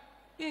bíbá yìí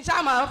kí n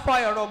ṣáà máa ń fọ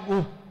ẹ̀rọ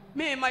gbò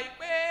mi ì mọ̀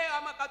pé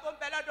ọmọ kan tó ń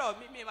bẹ lọ́dọ̀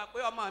mi ì mọ̀ pé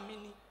ọmọ mi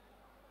ni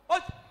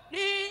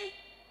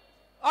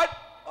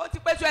ó ti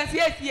pé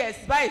 28 years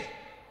báyìí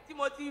tí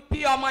mo ti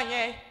bí ọmọ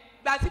yẹn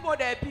gbà tí mo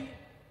dẹ̀ bí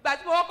gbà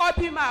tí mo kọ́kọ́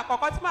bí máa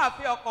kọ́kọ́ tí máa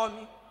fi ọkọ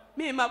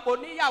mi ì mọ̀ pé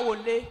oníyàwó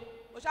lé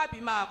mo ṣáà bí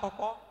máa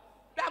kọ́kọ́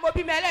bí mo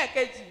bí mi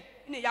ẹlẹ́ẹ̀kejì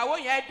níyàwó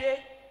yẹn dé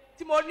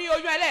tí mo ní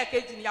oyún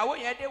ẹlẹ́ẹ̀kejì níyàwó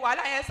yẹn dé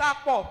wàhálà yẹn sá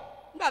pọ̀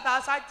nígbà tá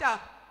a sá jà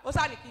ó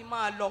sá ní kí n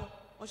máa lọ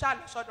mo sá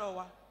lọ sọ́dọ̀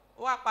wa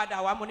ó wá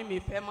padà wá mo ní mi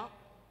fẹ́ mọ́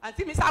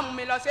àǹtí mi sá mú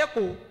mi lọ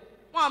sẹ́kọ̀ọ́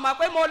wọn mọ̀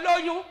pé mo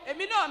lóyún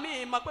èmi náà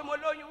mi mọ̀ pé mo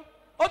lóyún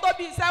ó tó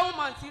bí 7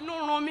 months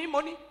inú run mi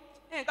mo ní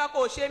nǹkan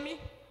kò ṣe mí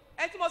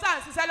ẹ tí mo sá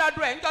ń ṣiṣẹ́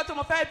lọ́dún ẹ̀ níjọ́ tí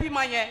mo fẹ́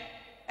bímọ yẹn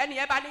ẹnì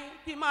yẹn bá ní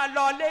kí n máa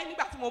lọ lé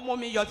nígbà tí mo mú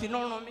mi yọ̀ sínú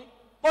run mi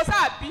mo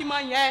sá bímọ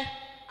yẹn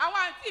àwọn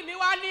àǹtí mi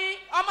wá ní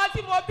ọmọ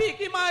tí mo bí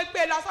kí n máa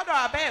gbé lọ sọ́dọ̀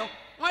àbẹ́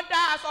wọ́n dá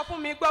aṣọ fún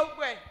mi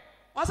gbogbo ẹ̀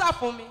wọ́n sá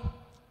fún mi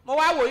mo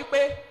wá wò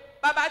wípé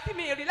bàbá tí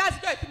mi rí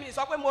lásìkò tí mi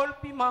sọ pé mo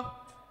bímọ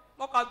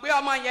mo kàn gbé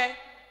ọmọ yẹn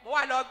mo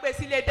wá lọ gbé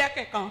sílé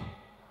dẹ́kìn kan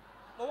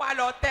mo wá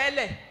lọ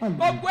tẹ́lẹ̀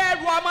gbogbo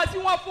ẹrù ọmọ tí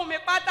wọ́n fún mi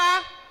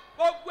pátá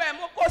gbogbo ẹ̀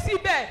mo kó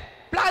síbẹ̀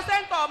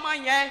placenta ọmọ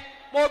yẹn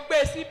mo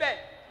gbé síbẹ̀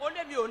mo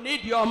lé mi ò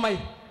nídìí ọmọ yìí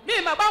mi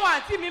ìmọ̀ báwọn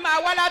àǹtí mi máa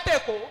wá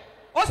látẹ̀kọ́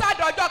ó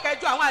sádọjọ́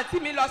kẹjọ àwọn àǹtí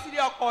mi lọ sílé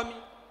ọkọ mi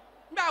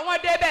nígbà wọ́n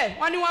débẹ̀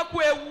wọ́n ní wọ́n kú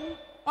ewu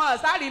wọn ò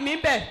sáré mi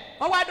bẹ̀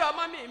wọ́n wá dọ̀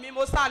ọmọ mi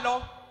mo sá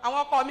lọ àwọn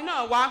ọkọ mi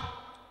náà wá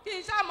kí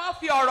n ṣáà mọ́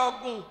fi ọ̀rọ̀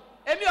gùn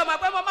èmi ò mọ̀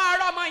pé mo máa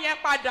rọ́ ọmọ yẹn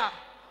padà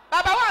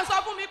bàbá wa ń sọ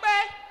fún mi pé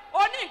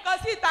ó ní nǹkan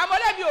síta mo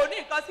lẹ́mi ò ní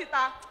nǹkan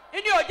síta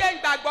ìní òjé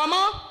ìgbàgbọ́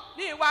mọ́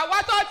ní ìwà wá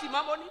ṣọ́ọ̀ṣì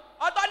mọ́ mo ní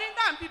ọ̀tọ̀ ní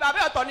dáǹbì bàbá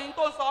ọ̀tọ̀ ní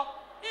tó ń sọ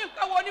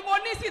nǹkan wo ni mo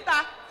ní síta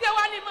tí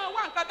wọ́n ní mo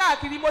wá nǹkan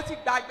káàkiri mo ti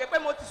gbàgbé pé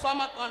mo ti sọ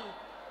ọmọ kan nù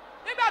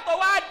nígbà tó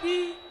wá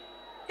di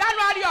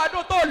January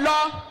ọdún tó lọ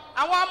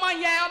àwọn ọmọ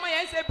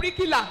yẹn ń ṣe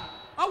bíríkìlà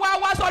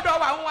wọ́n wá sọ́dọ̀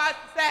wa wọ́n wá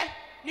ṣiṣẹ́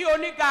ní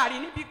onígàrí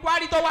níbi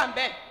kwari tó wà ń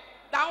bẹ̀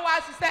làwọn wá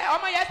ṣiṣẹ́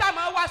ọmọ yẹn sá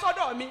máa wá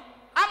sọ́dọ̀ mi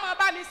a máa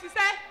bá mi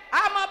ṣiṣẹ́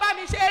a máa bá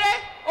mi ṣeré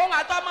ohun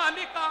àtọmọ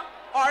mi kan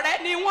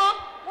ọ̀rẹ́ ni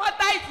wọ́n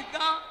táìtì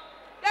gan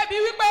débi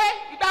wípé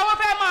ìgbà wọn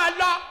fẹ́ máa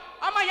lọ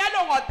ọmọ yẹn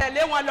lòun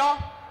ọ̀tẹ̀lé wọn lọ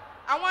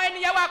àwọn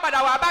ènìyàn wá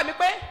padà wá bá mi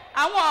pé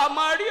àwọn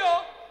ọmọ rí o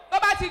tó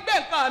bá ti gbé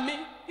nǹkan mi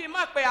kí n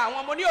mọ̀ pé àwọn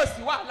ọmọ ní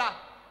òsì wàhálà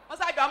wọ́n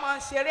ṣàjọ ọmọ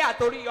ṣeré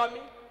àtòrí yọmí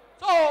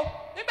so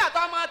nígbà tó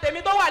ọmọ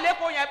tèmi tó wà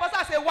lẹ́kọ̀ọ́ yẹn bó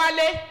ṣàṣe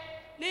wálé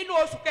nínú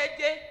oṣù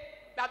keje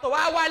ìgbà tó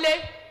wá wálé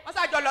wọ́n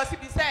ṣàjọ lọ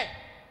síbi iṣẹ́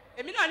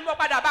èmi náà ni mo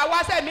padà bá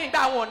wáṣẹ́ mi ìgbà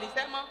àwọn ò ní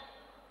iṣẹ́ mọ́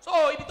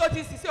so ibi tó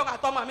ti ṣiṣẹ́ òun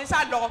àtọmọ mi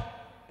sá lọ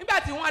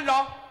nígbà tí wọ́n lọ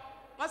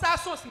wọ́n sá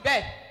sùn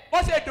síbẹ̀ bó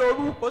ṣe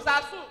dòru kò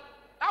sá sùn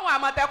táwọn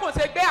àmọ̀tẹ́kùn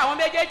ṣe gbé àwọn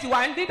méjèèjì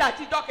wá ní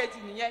ìdájí jọ́kejì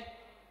nìyẹn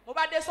mo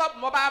bá dé ṣọ́ọ̀bù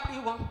mo bá rí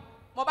wọn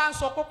mo bá ń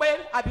sunkún pé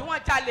àbí wọ́n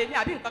jalè ní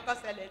àbí nǹkan kan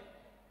ṣẹlẹ̀ ni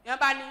yẹn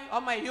bá ní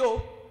ọmọ yìí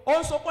ó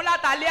ń sunkún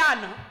látàlẹ́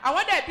àná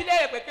àwọn dẹ̀ bí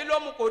léèrè pé kí ló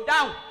mú kó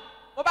dáhùn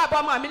mo bá bọ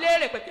ọmọ mi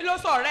léèrè pé kí ló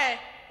sọ̀rọ̀ ẹ̀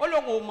ó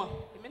lóun ò mọ̀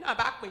èmi náà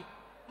bá pè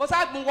mo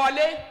sá gun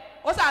wọlé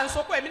ó sà ń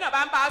sunkún èmi náà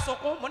bá ń bá a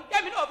sunkún mo ní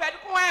tẹ́mi náà fẹ́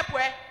kún ẹ̀pù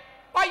ẹ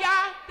bọ́yá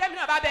tẹ́mi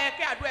náà bá bẹ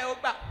kí àdúrà ẹ ó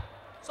gbà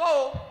so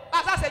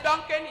bàtà ṣèjọ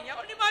ń ké nìyẹn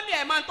ó ní mọ́mí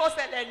ẹ̀ máa ń tó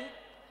ṣẹlẹ̀ ni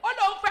ó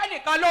lóun fẹ́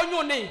nìkan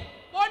lóyún ni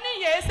mo ní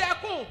yèé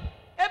sẹ́kùn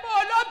ebó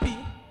olóbì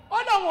ó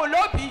lóun ò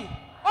lóbì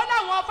ó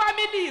láwọn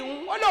fámìlì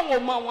ìhun ó lóun ò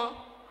mọ̀ wọn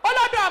ó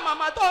lọ́dọ̀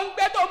màmá tó ń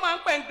gbé tó máa ń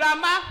pè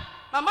grandma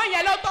màmá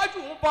yẹn ló tọ́jú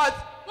òun but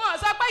wọn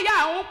sọ pé ìyá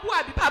àwọn kú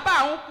àbí bàbá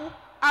àwọn kú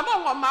àmọ́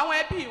wọn mọ àwọn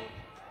ẹbí òun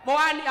mo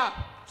wá ní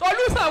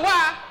solution wà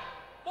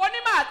mo ní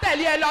máa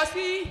tẹ̀lé ẹ lọ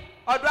sí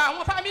ọ̀dọ̀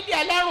àwọn fámìlì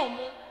ẹlẹ́rùn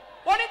mu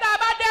mo ní tá a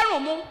bá dẹ́rùn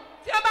mu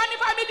tí wọ́n bá ní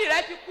fámìlì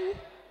rẹ ti kú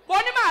mo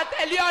ní máa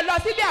tẹ̀lé ọ lọ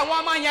sílé àwọn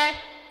ọmọ yẹn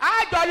á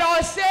jọ lọ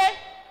ṣe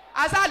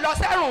àṣà lọ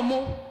sẹ́rùn mu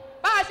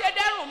bá a ṣe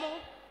dẹ́rùn mu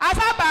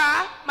àṣàbà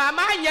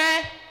màmá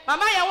yẹn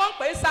wọ́n ń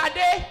pè é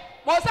Sadé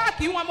mo sá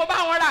kí wọn mo bá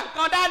wọn ra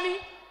nǹkan dání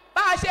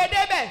bá a ṣe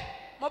débẹ̀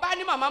mo bá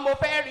ní màmá mo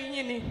fẹ́ rí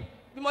yín ni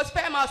bí mo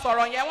fẹ́ máa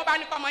sọ̀rọ̀ yẹn wọ́n bá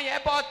ní kọ́ ọmọ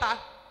yẹn bọ́ ta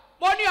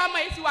mo ní ọmọ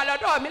yìí ti wà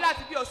lọ́dọ̀ mi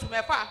láti bí oṣù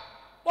mẹ́fà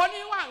mo ní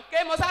wà ń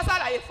ké mo sá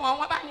ṣàlàyé fún ọ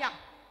wọ́n bá ní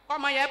kọ́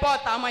ọmọ yẹn bọ́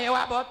ta ọmọ yẹn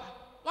wá bọ́ ta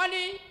wọ́n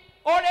ní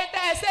oore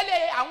tẹ́ ẹ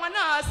ṣẹlẹ̀ àwọn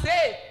náà ṣe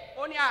é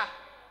mo ní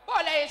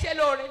bọ́ọ̀ lẹ́yìn ṣe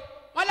lóore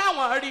wọ́n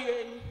láwọn rí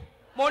e ni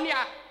mo ní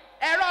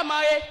ẹ̀rọ ọmọ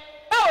e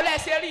báwo lẹ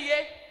ṣe rí e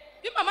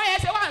bí màmá yẹn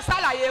ṣe wà ń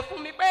ṣàlàyé fún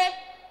mi pé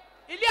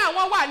ilé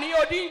àwọn wà ní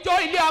Odinjo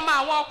ilé ọmọ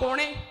àwọn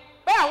ọkùnrin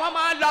pé àwọn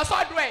máa ń lọ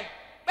sọ́dọ̀ ẹ̀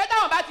pé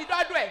táwọn bá ti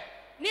dọ́dọ̀ ẹ̀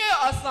ní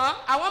ọ̀sán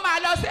àwọn máa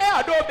lọ sí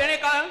ọ̀dọ̀ obìnrin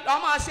kan lọ́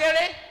máa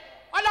ṣeré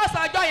wọ́n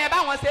lọ́sàn-án ọjọ́ yẹn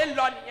báwọn ṣe ń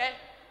lọ nìyẹn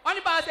wọ́n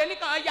ní báwọn ṣe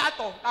nìkan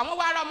yàtọ̀ àwọn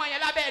wá rọ́mọ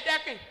yẹn lábẹ́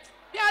ẹ̀dẹ́kìn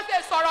bí wọ́n ṣe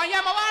sọ̀rọ̀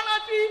yẹn mo wá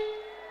rántí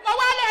mo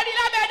wá lè rí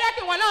lábẹ́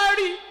ẹ̀dẹ́kìn wọn náà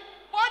rí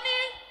mo ní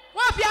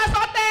wọ́n fi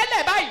aṣọ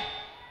tẹ́lẹ̀ báyìí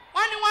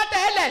wọ́n ní wọ́n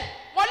tẹ́lẹ̀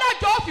mo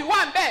lọ́jọ́ òfin wà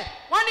ń bẹ̀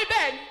wọ́n ní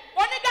bẹ́ẹ̀ ni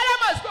mo ní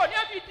gẹ́lẹ́mọ̀síkò ní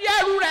ó fi di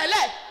ẹrù rẹ̀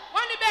lẹ̀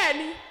wọ́n ní bẹ́ẹ̀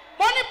ni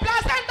mo ní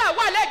placenta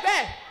wà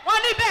lẹ́gbẹ̀ẹ́ wọ́n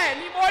ní bẹ́ẹ̀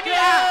ni mo ní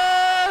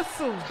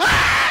Jésù.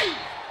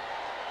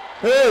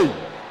 Hey.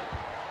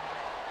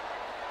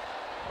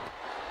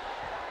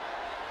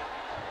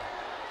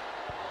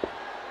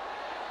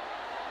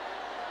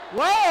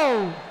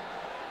 Wow.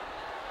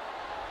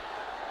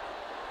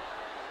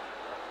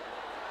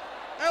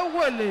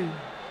 Ewele.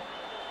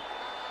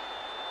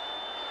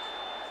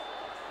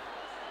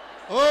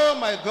 Oh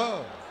my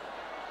God.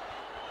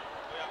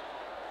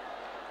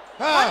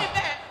 wọ́n ní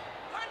bẹ́ẹ̀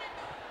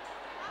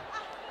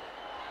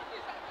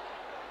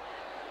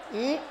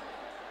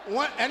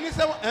wọ́n ẹni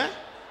sẹ́ wọ́n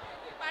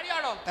ìparí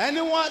ọ̀rọ̀ ẹni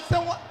wọ́n sẹ́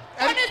wọ́n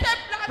wọ́n ní sẹ́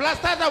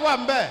placenta wà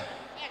ń bẹ̀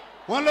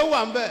wọ́n ló wà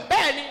ń bẹ̀.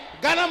 bẹ́ẹ̀ ni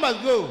Ghana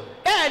must go.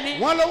 Bẹ́ẹ̀ni.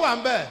 Wọ́n ló wà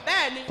ń bẹ̀.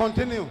 Bẹ́ẹ̀ni.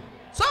 Continue.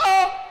 So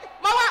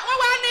wọ́n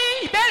wá ní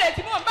ìbéèrè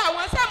tí mò ń bá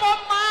wọn ṣé mo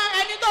mọ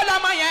ẹni tó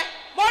lọ́mọ yẹn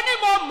mo ní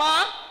mo mọ̀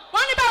ọ́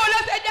wọ́n ní báwo ló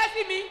ṣe jẹ́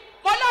sí mi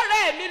mo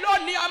lọ́rẹ̀ẹ́ mi ló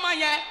ní ọmọ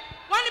yẹn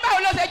wọ́n ní báwo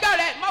ló ṣe jọ́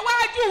rẹ̀ mo wá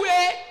júwe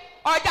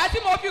ọjà tí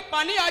mo fi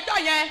pọ̀n ní ọjọ́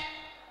yẹn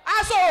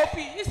aṣọ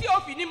òfì isi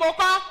òfì ni mo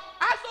kọ́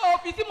aṣọ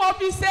òfì tí mo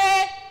fi ṣe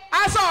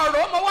aṣọ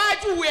ọ̀rọ̀ mo wá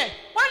júwe ẹ̀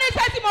wọ́n ní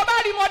ṣé tí mo bá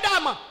rí mo dà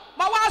mọ̀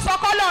mo wá sọ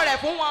kọ́lọ̀ rẹ̀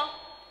fún wọn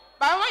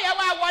bàbá wọn yẹn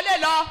wá wọlé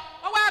lọ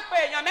wọ́n wá pe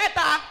èèyàn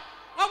mẹ́ta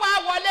wọ́n wá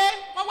wọlé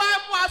wọ́n wá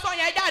mú aṣọ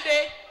yẹn jáde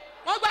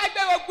wọ́n gbá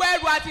gbé gbogbo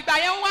ẹrù àtìgbà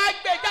yẹn wọ́n wá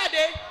gbé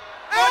jáde.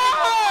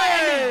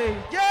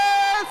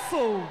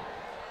 Jésù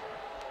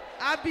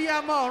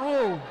abiyamọ ọ̀run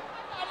o.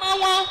 ọmọ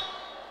wọn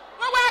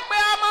wọ́n wá pe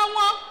ọmọ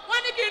wọn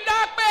wọ́n ní kí n lọ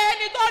pé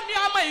ẹni tó ní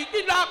ọmọ yìí kí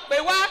n lọ pè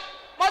wá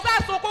mo sá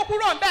sunkún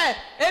kúrò ń bẹ̀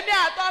èmi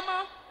àtọmọ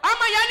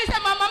ọmọ yẹn ní sẹ́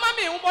màmá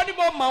mi ń mo ní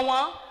mo mọ̀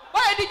wọ́n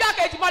bóyá ìdíjọ́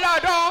kejì mọ́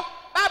lọ́dọ̀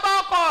bàbá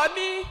ọkọ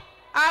mi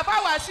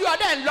àfáwàsí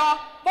ọdẹ ń lọ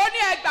mo ní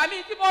ẹgbàá mi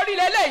tí mo rí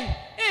lélẹ́yìí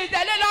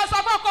ìtẹ̀lé lọ sọ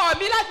fọ́kọ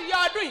mi láti yọ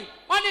ọdún yìí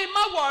wọ́n ní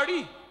má wọ̀ọ́rì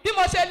bí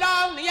mo ṣe lọ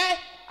nìyẹn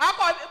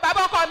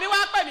bàbá ọkọ mi wá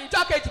pè mí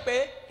ìjọ́ kejì pé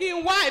kí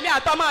n wá èmi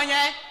àtọmọ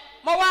yẹn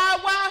mo wá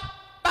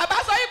bàbá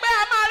sọ wípé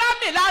a máa rá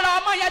mi lára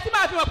ọmọ yẹn tí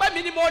màá fi hàn pé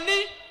mi ni mo ní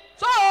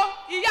so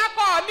ìyá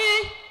ọkọ mi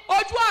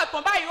ojú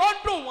ọ̀tún báyìí ó ń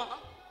dùn wọ́n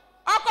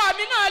ọkọ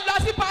mi náà lọ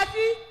sí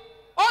patí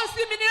ó ń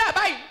sí mi nílẹ̀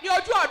báyìí ní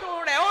ojú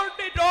ọ̀tún rẹ̀ ó ń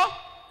dídó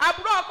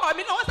àbúrò ọkọ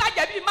mi náà wọ́n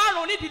ṣàjẹ́ bíi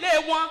 5 nídìílé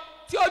wọn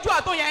tí ojú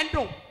ọ̀tún yẹn ń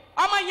dùn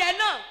ọmọ yẹn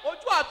náà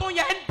ojú ọ̀tún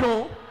yẹn ń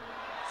dùn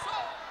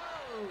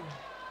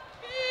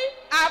bí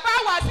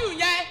àbáwàsíù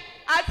yẹn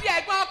àti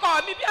ẹ̀gbọ́n ọkọ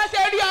mi bí wọ́n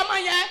ṣe rí ọmọ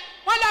yẹn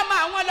wọ́n lọ́mọ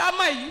àwọn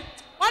lọ́mọ yìí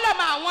wọ́n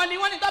lọ́mọ àwọn ni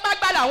wọ́n ní tó bá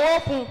gbà làwọn ó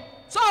fún un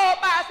so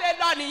bá a ṣe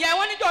lọ nìyẹn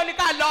wọ́n níjọ́ ní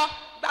ká lọ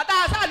gbàtà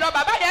sá lọ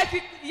bàbá yẹn ti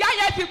ìyá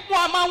yẹn ti kún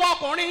ọmọ wọn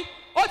ọkùnrin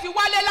ó ti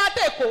wálé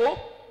látẹ̀kọ́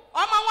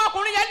ọmọ wọn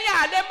ọkùnrin yẹn ní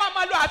àlẹ́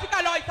mọ́mọ́ lọ àfi ká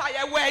lọ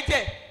ìṣàyẹ̀wò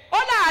ẹ̀jẹ̀ ó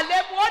ní àlẹ́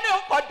mu ó ní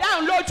kò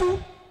dáhùn lójú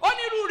ó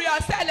ní irú rẹ̀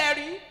ọ̀sẹ̀lẹ̀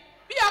rí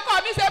bí ọkọ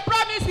mi ṣe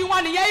promise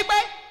wọn nìyẹn pé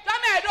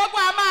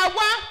jọ́mẹ̀ẹ́dógún a máa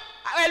wá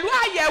pẹ̀lú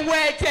àyẹ̀wò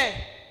ẹ̀jẹ̀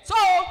so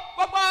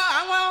gbogbo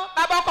àwọn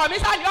bàbá ọkọ mi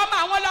sáà ní ọmọ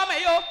àwọn lọ́mọ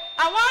yìí o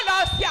àwọn lọ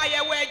sí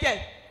àyẹ̀wò ẹ̀jẹ̀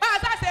bá a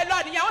sá ṣe lọ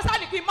nìyẹn wọ́n sáà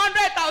ní kí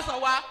 100,000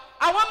 wá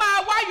àwọn máa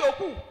wá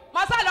yòókù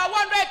mo sá lọ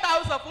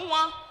 100,000 fún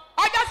wọn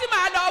ọjọ́ sí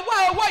máa lọ wá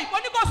owó yìí mo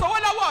ní kò sówó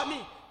lọ́wọ́ mi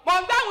mo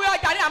ń gbáwé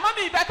ọjà ni àmọ́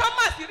mi ìfẹ́ kán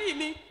mà sí rí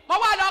mi mo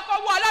wá lọ kó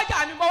owó ọlọ́jà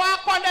mi mo wá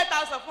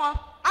 100,000 fún wọn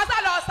a sá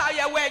lọ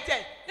ṣàyẹ̀wò ẹ̀jẹ̀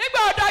nígbà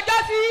ọdọọjọ́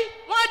sí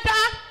wọ́n dá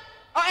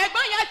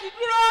ẹ̀gbọ́n yẹn ti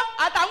dúró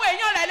àtàwọn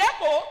èèyàn rẹ̀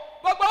lẹ́kọ̀ọ́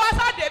gbogbo wa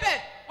sá débẹ̀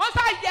wọ́n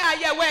sá yẹ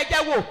àyẹ̀wò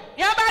ẹ̀jẹ̀ wò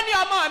ìyẹn bá ní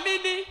ọmọ mi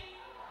ni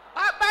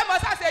báyìí mo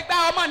sá ṣe gba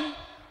ọmọ ni.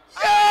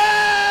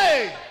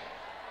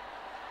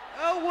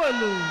 ẹ wò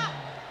lò.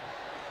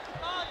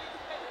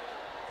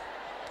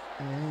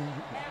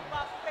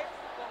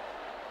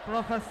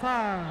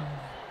 Professor.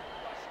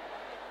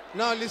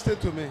 Now listen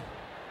to me.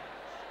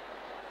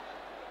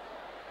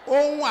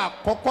 Ohun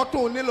àkọ́kọ́ tó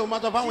nílò máa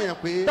tọ́ fáwọn èèyàn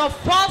pé. The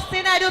first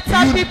thing I do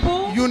tell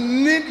people. You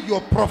need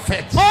your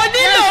prophet. O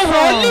nílò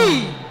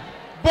wòlíì.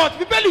 But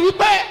Bíbélì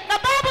wípé. The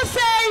Bible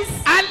says.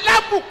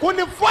 Alábùkún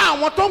ni fún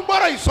àwọn tó ń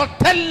gbọ́rọ̀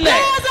ìsọtẹ́lẹ̀.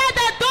 Those are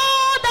the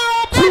doors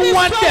that Tí open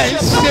wọ́n dẹ̀ ń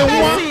ṣe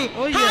wọ́n.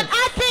 and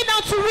acting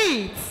unto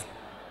it.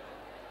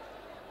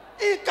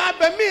 Nǹkan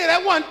abẹ̀mí rẹ̀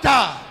wọ́n ń tà.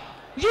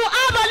 You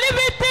have a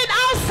living thing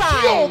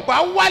outside. Tí o bá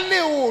wálé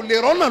o lè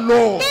rọ́nà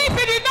lọ. If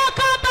it did not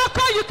come back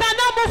home, you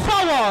cannot move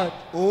forward.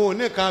 O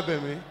ní nǹkan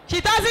abẹ̀mí.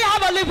 She doesn't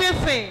have a living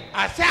thing.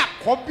 Àṣẹ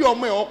àkọ́bí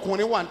ọmọ ẹ̀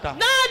ọkùnrin wà ń tà.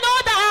 Now know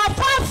that our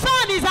first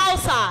son is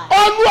outside.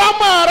 Olú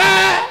ọmọ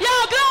rẹ̀.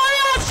 Your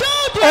glorious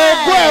children.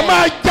 Ògo ẹ̀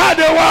máa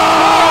jáde wá.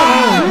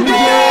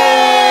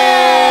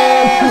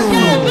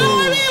 Your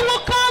glory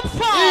will come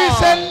forth.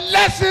 It's a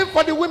lesson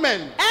for the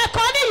women.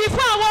 Ẹ̀kọ́ nìyí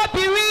fún àwọn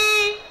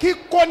obìnrin.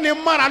 Kíkọ́ ni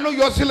mára ló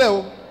yọ sílẹ̀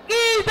o.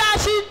 Is that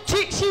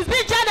she's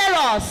been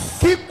generous.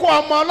 Kíkọ́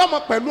ọmọ ọlọ́mọ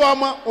pẹ̀lú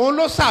ọmọ òun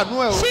ló ṣàánú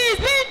ẹ̀ o. She's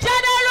been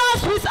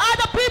generous with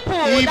other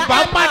people.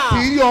 Ìbá má ti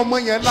rí ọmọ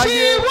yẹn láyé.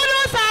 She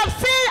wouldn't have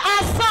seen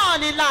her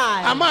son in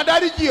life. Àmọ́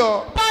adáríjì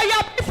ọ. But you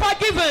are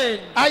forgiven.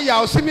 Ayà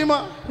ò sí mímọ́.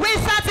 We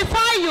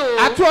sanctify you.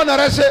 Àtú ọ̀nà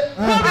rẹ ṣe.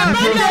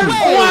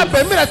 Ohun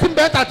abẹ̀mí rẹ̀ ti ń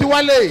bẹ́ẹ̀ tàti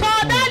wálé.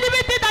 For that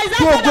living thing that is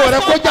Kí ògo rẹ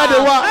kó jáde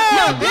wá.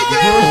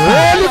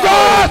 Holy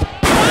God.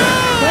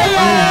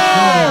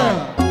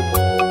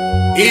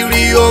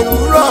 Ìrì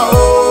òwúrọ̀ o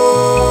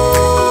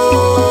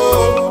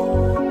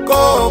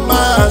kó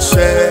máa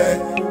ṣẹ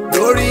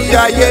lórí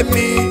ayé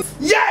mi.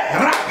 Yẹ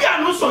rábí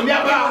ànúsọ̀ ní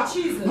abá.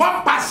 Wọ́n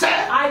pàṣẹ.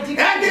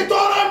 Ẹni tó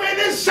rán mi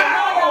ní sẹ́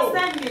o.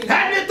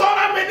 Ẹni tó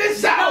rán mi ní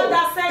sẹ́ o.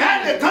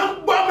 Ẹni kan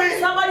gbọ́ mi.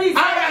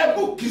 Ara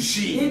ẹ̀bù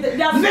kìsì.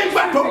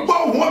 Nígbà tó gbọ́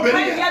òun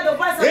obìnrin yẹn.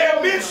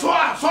 Èmi sọ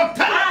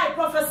àsọtẹ́lẹ̀.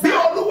 Bí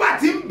Olúwa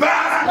ti ń bá.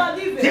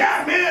 Tí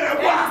ẹ̀mí rẹ̀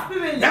wá.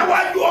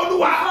 Ẹ̀wájú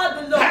Olúwa.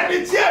 Ẹni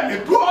tí ẹ̀mí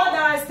dúró.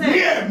 Ní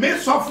ẹ̀mí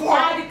sọ fún ọ.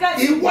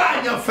 Ìwọ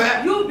àyànfẹ́.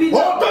 O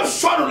tó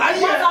sọnù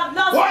láyé.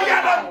 Wọ́n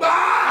yára gbà.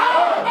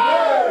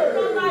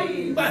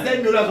 Bàtẹ́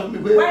mi lọ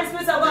When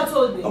Spirit of God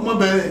told me, woman,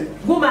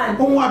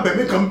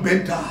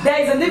 there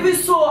is a living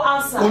soul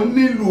outside. You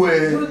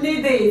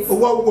need it.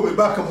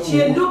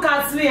 She looked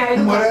at me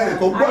and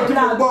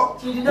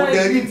laughed. She did not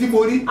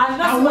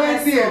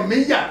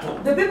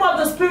the people of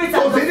the Spirit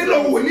are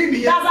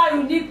that's why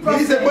you need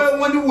prophets. It's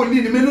not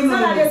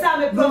that they say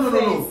I'm a prophet.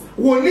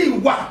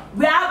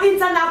 We have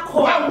internal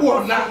call.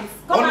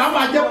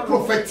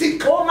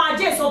 Prophetic. Oh my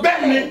Jesus,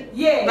 okay.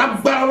 Yeah.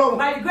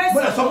 By the grace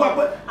of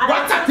God.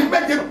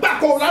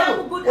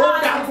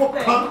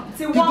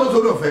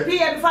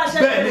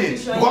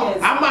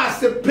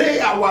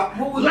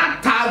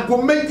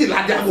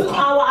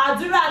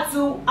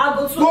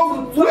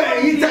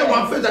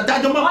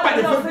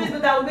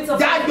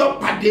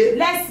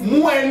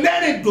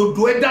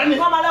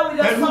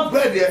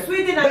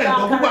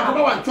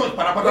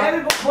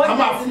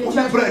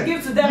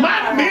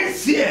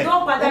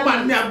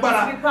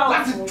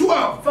 Láti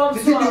 12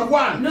 títí di 1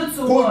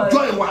 kò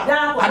jọ ìwà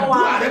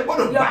àdúrà rẹ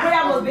gbọ́dọ̀ gbà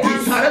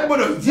ìtàn rẹ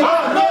gbọ́dọ̀ jẹ́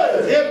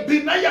ebi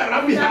náà yàrá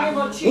mi ha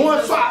wọ́n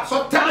sọ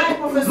àsọtẹ́lẹ̀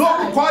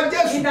lórúkọ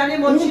Jésù ń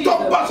tó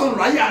bá sọ̀rọ̀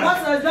láyà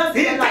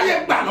rẹ ìtayé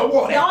gbà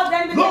lọ́wọ́ rẹ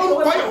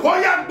lórúkọ yẹ wọ́n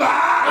yà gbà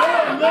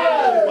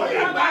wọ́n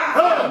yà gbà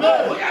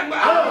wọ́n yà gbà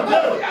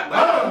wọ́n yà gbà.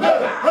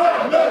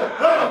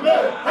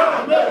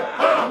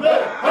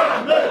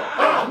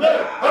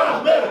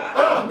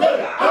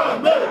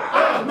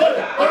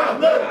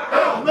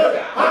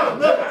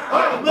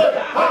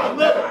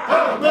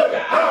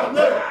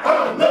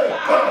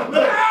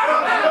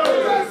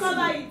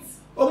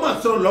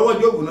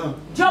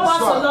 Job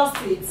also lost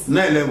it.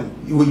 9:11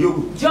 ìwé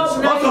Jóòbù. Job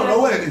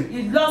 9:11.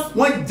 He lost.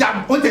 Wọ́n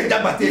tẹ̀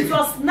jábàtẹ́. It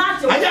was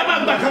snatched away. Ayé àmà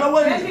gbà kan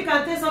lọ́wọ́ If you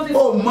can take something.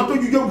 Oh, mọ́tò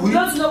ju Jóòbù yìí. You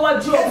don't know what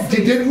Job said.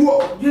 Dìde dúró.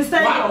 You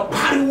stand Wà up.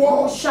 pariwo.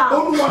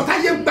 Olúwa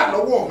táyé gbà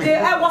lọ́wọ́ mi.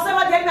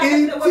 Whatever the enemy has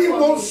taken away Tí from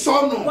mo me.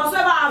 sọnù.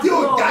 Whatever I've Tí o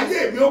lost. jáyé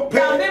mi ó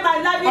pẹ́. That made my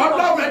life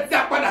Ọlọ́run ẹ̀ dá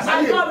padà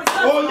sáyé. Ó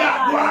yá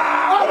wá.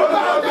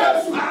 Orúkọ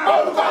Jésù.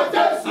 Orúkọ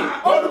Jésù.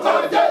 Orúkọ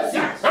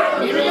Jésù.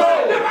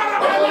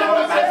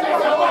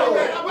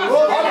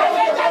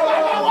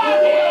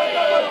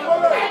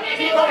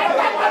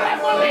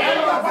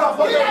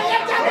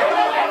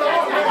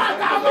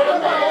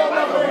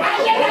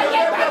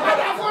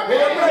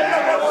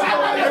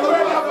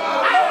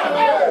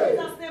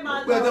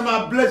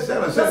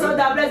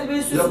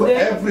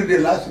 Every day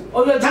last year.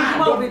 Till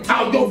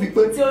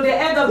the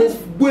end of this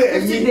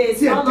 50 days,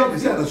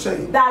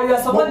 that you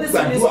are supposed to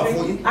see this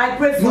week. I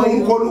pray for you. In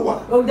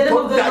the name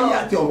of the Lord.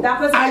 That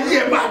person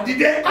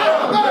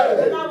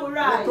will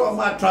rise. You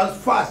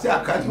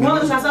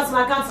want to transfer to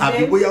my account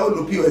today? Or you want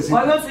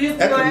to use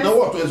POS?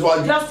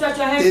 Just stretch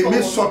your hands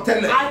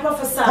forward. I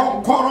prophesy.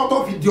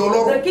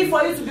 The key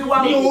for you to be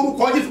one.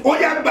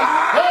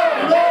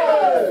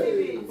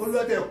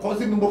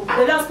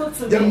 The Lord spoke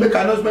to me.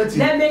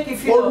 Let make it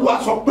feel. The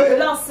Lord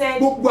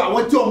said, all the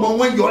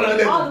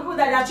people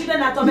that their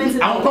children are tormenting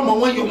them,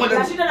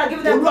 their children are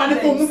giving them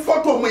problems. The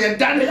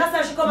Lord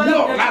said, she come and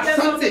look at them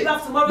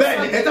tomorrow. If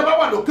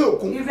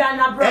you are in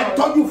abroad,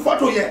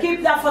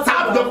 keep that photo.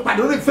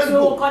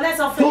 So connect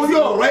on Facebook.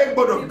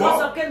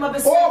 Because of King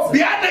Babasebioba.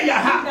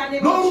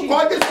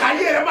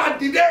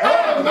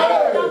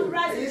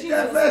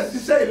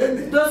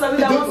 Those of you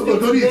that want to do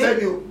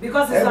today,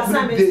 because it's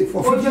assignment.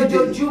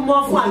 You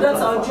more for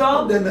adults or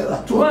job.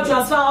 What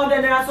transfer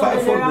 100 naira,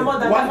 200 naira, more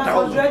than 100.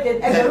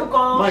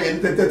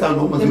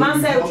 The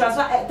man said he'll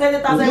transfer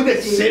 10,000 and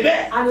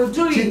he'll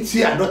do it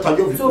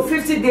to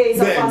 50 days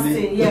of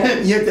fasting. Yeah.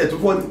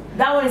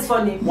 That one is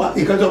funny.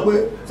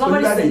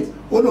 Somebody said,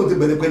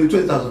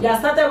 yeah,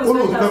 started with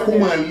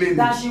 20,000.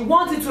 That she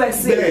wanted to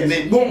exceed. Yes.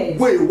 All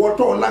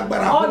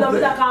the people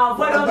that can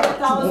avoid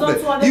 100,000,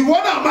 200,000. You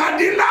want a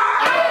mandila?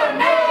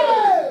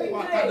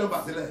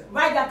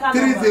 Write that card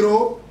 30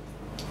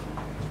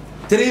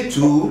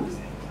 32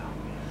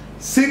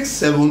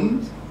 67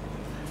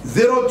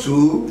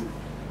 02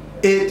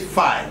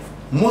 85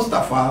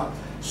 Mustafa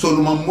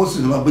Solomon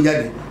Moses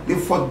Mabujade the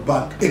fourth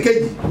bank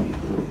Ekeji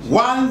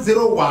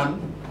 101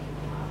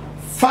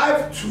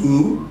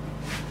 52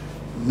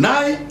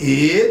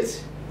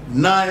 98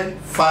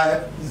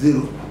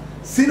 950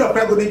 Seed of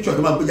Prayer Church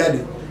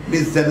Mabujade the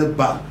Zenith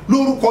Bank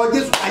lórúkọ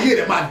Jésù ayé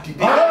rẹ̀ máa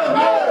dìde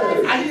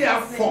ayé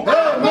afọ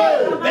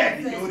bẹ́ẹ̀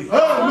ni orí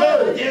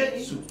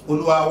Jésù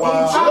Olúwa wa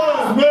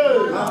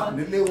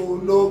nílé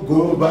ológo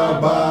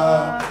bàbá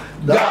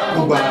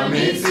dákun gbà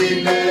mí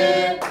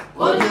sílẹ̀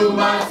ojú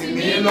máa tì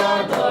mí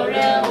lọ́dọ̀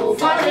rẹ̀ ò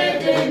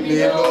fàrẹ́dẹ̀ mi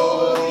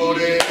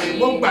lóore.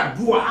 Mo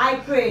gbàdúrà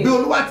bí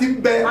Olúwa ti ń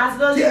bẹ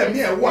tí ẹ̀mí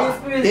ẹ̀ wà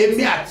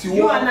èmi àti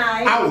wọ́n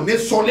a ò ní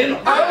sọ nínú.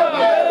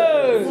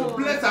 Mo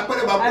bless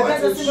àpẹẹrẹ bàbá ẹ̀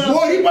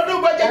mo rí gbọ́dọ̀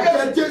gbọ́dọ̀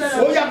Jésù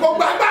ó yẹ kó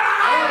gbàgbára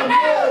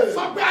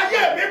sọ pé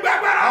ayé mi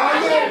gbàgbára ó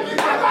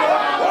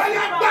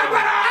yẹ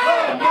gbàgbára.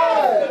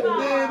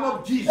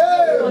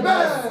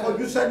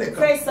 Ojú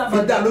sẹ́nìkan fi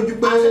dá lójú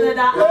pé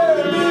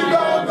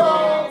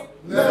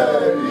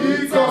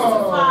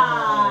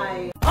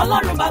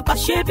Ọlọ́run bàbá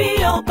ṣe bí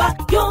ọba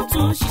yóò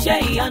tún ṣiṣẹ́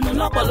ìyanu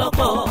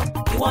lọ́pọ̀lọpọ̀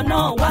ìwọ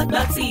náà wá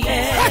gbà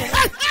tiẹ̀.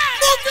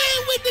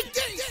 Moving with the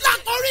king.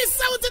 Lákòrí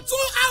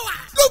 72 hours.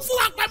 Ló fún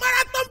wa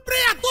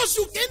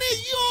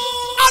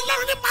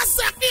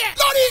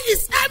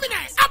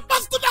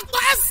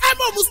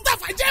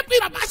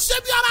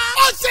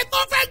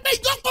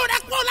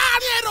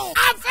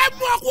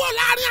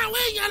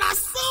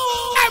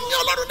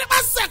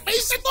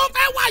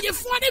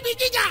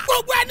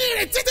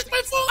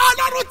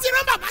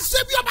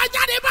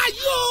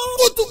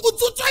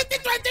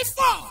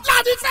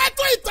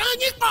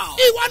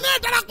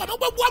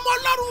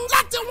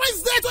láti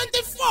Wednesday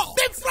 24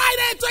 dé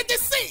Friday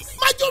 26.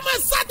 Májúmọ́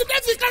Sátidé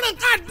fi kárán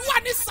ká àdúrà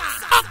ní sà.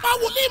 Ọ̀pọ̀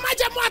wòlíì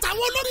májẹ̀mú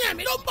àtàwọn olórin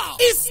ẹ̀mí ló ń bọ̀.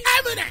 His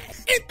Eminence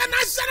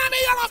International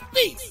Mayor of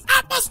Peace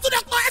Apostle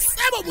Dr.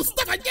 S.M.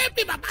 Mustapha J.P.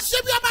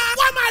 Babasebioba.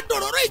 Wọ́n máa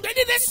dòròrò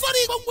ìgbẹ́dídé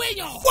sórí gbogbo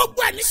èèyàn.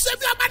 Gbogbo ẹ̀ ní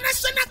Sebioba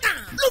National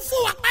Camp.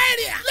 Lúfúwàpẹ́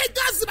area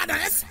Lagos Ìbàdàn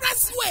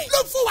Expressway.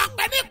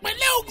 Lúfúwàpẹ́ ní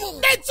ìpínlẹ̀ Ògùn.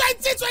 Ní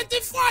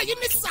 2024 yìí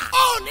ní sà.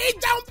 Ó ní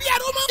jẹun bí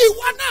ẹrú mọ́.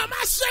 Ìwọ náà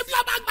máa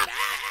Sebioba gbà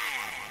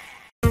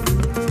bẹ́ẹ̀.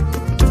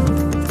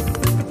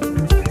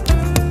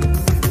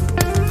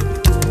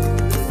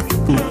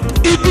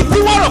 Ibi tí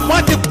wọ́n rò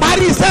wọ́n ti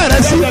parí iṣẹ́ rẹ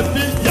sí.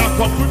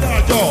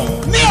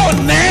 Ní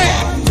òní,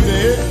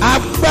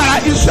 agbára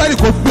Ísírẹ́lì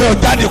kò gbé ọ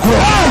jáde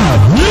kúrò.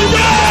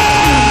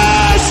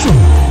 Jésù.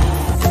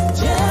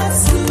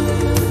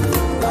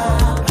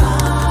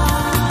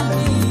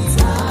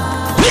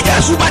 Bí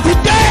Jésù bá ti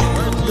dé,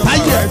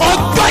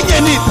 ọjọ́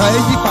yẹn ni ìtàn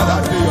yí padà.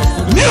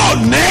 Ní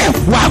òní,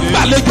 wàá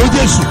gbàlejò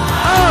Jésù.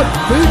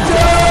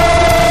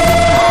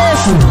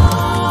 Jésù.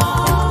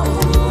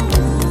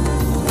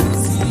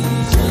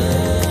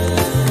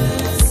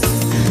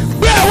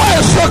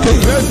 Sókè.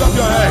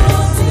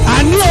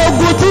 Àní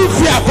ogun tí ń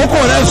fi àkókò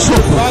rẹ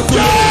ṣòfò.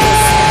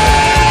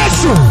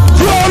 Jésù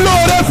tí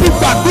olóore fi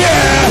gbàgbé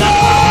ẹ.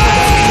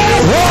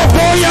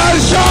 Ogun yẹn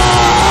ṣọ́.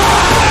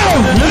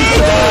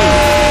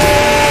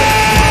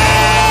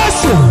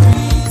 Jésù.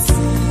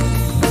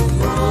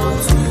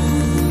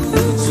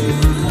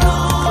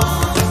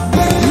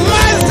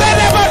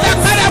 Mẹ́sẹ̀lẹ̀ bọ̀dẹ̀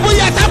kẹ́lẹ́bù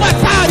yàtá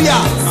bàtàríà.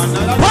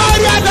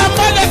 Pọ́ọ̀rìà dà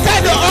mọ́lẹ̀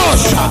kẹ́dọ̀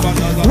ọ̀ṣà.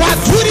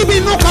 Wàtúrì bí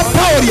nùkà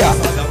pọ́ọ̀rìà.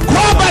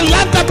 Kọ́ba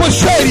lanta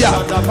bọ̀ṣẹ́rìà.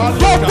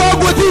 Gbogbo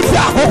ogun tí ń fi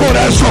àkókò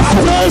rẹ̀ ṣòfò.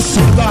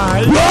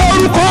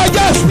 Lórúkọ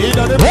Jésù.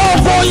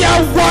 Ogun yẹn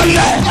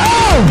wọlé.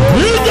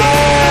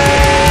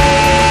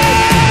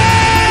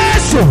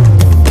 Jésù.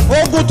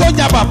 Ogun tó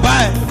jà bàbá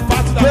ẹ̀.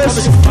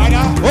 Jésù.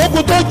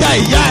 Ogun tó jà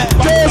ìyá ẹ̀.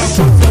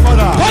 Jésù.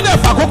 Wọ́n lè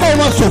fàkókò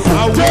wọn ṣòfò.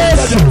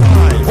 Jésù.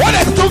 Wọ́n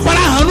lè tún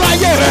fara hàn ní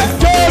ayé rẹ̀.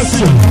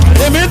 Jésù.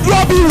 Èmi dúró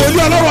bí ìwòlí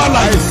ọlọ́run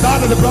àlàyé.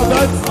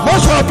 Mo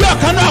sọ̀rọ̀ bí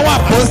ọ̀kan náà àwọn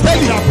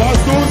àpòstélì.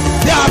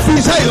 Tí a fi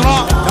iṣẹ́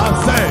ìran.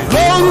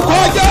 Lórúkọ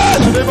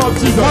Jésù.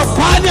 Wọ́n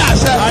pa á ní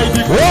àṣẹ.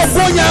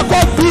 Ogun yẹn kó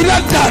fi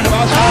lẹ́dàá.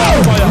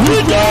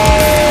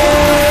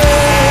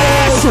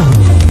 Jésù.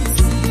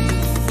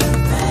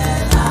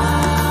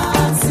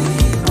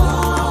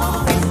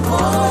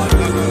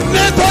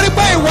 Nítorí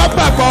pé ìwọ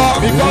gbàgbọ́.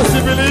 Because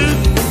you believe.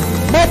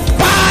 Mo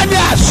pa á ní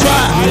àṣẹ.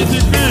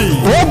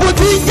 Ogun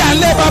tí ń jà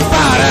lé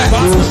bàbá rẹ̀.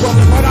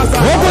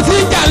 Ogun tí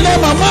ń jà lé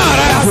màmá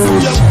rẹ̀.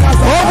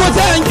 Ogun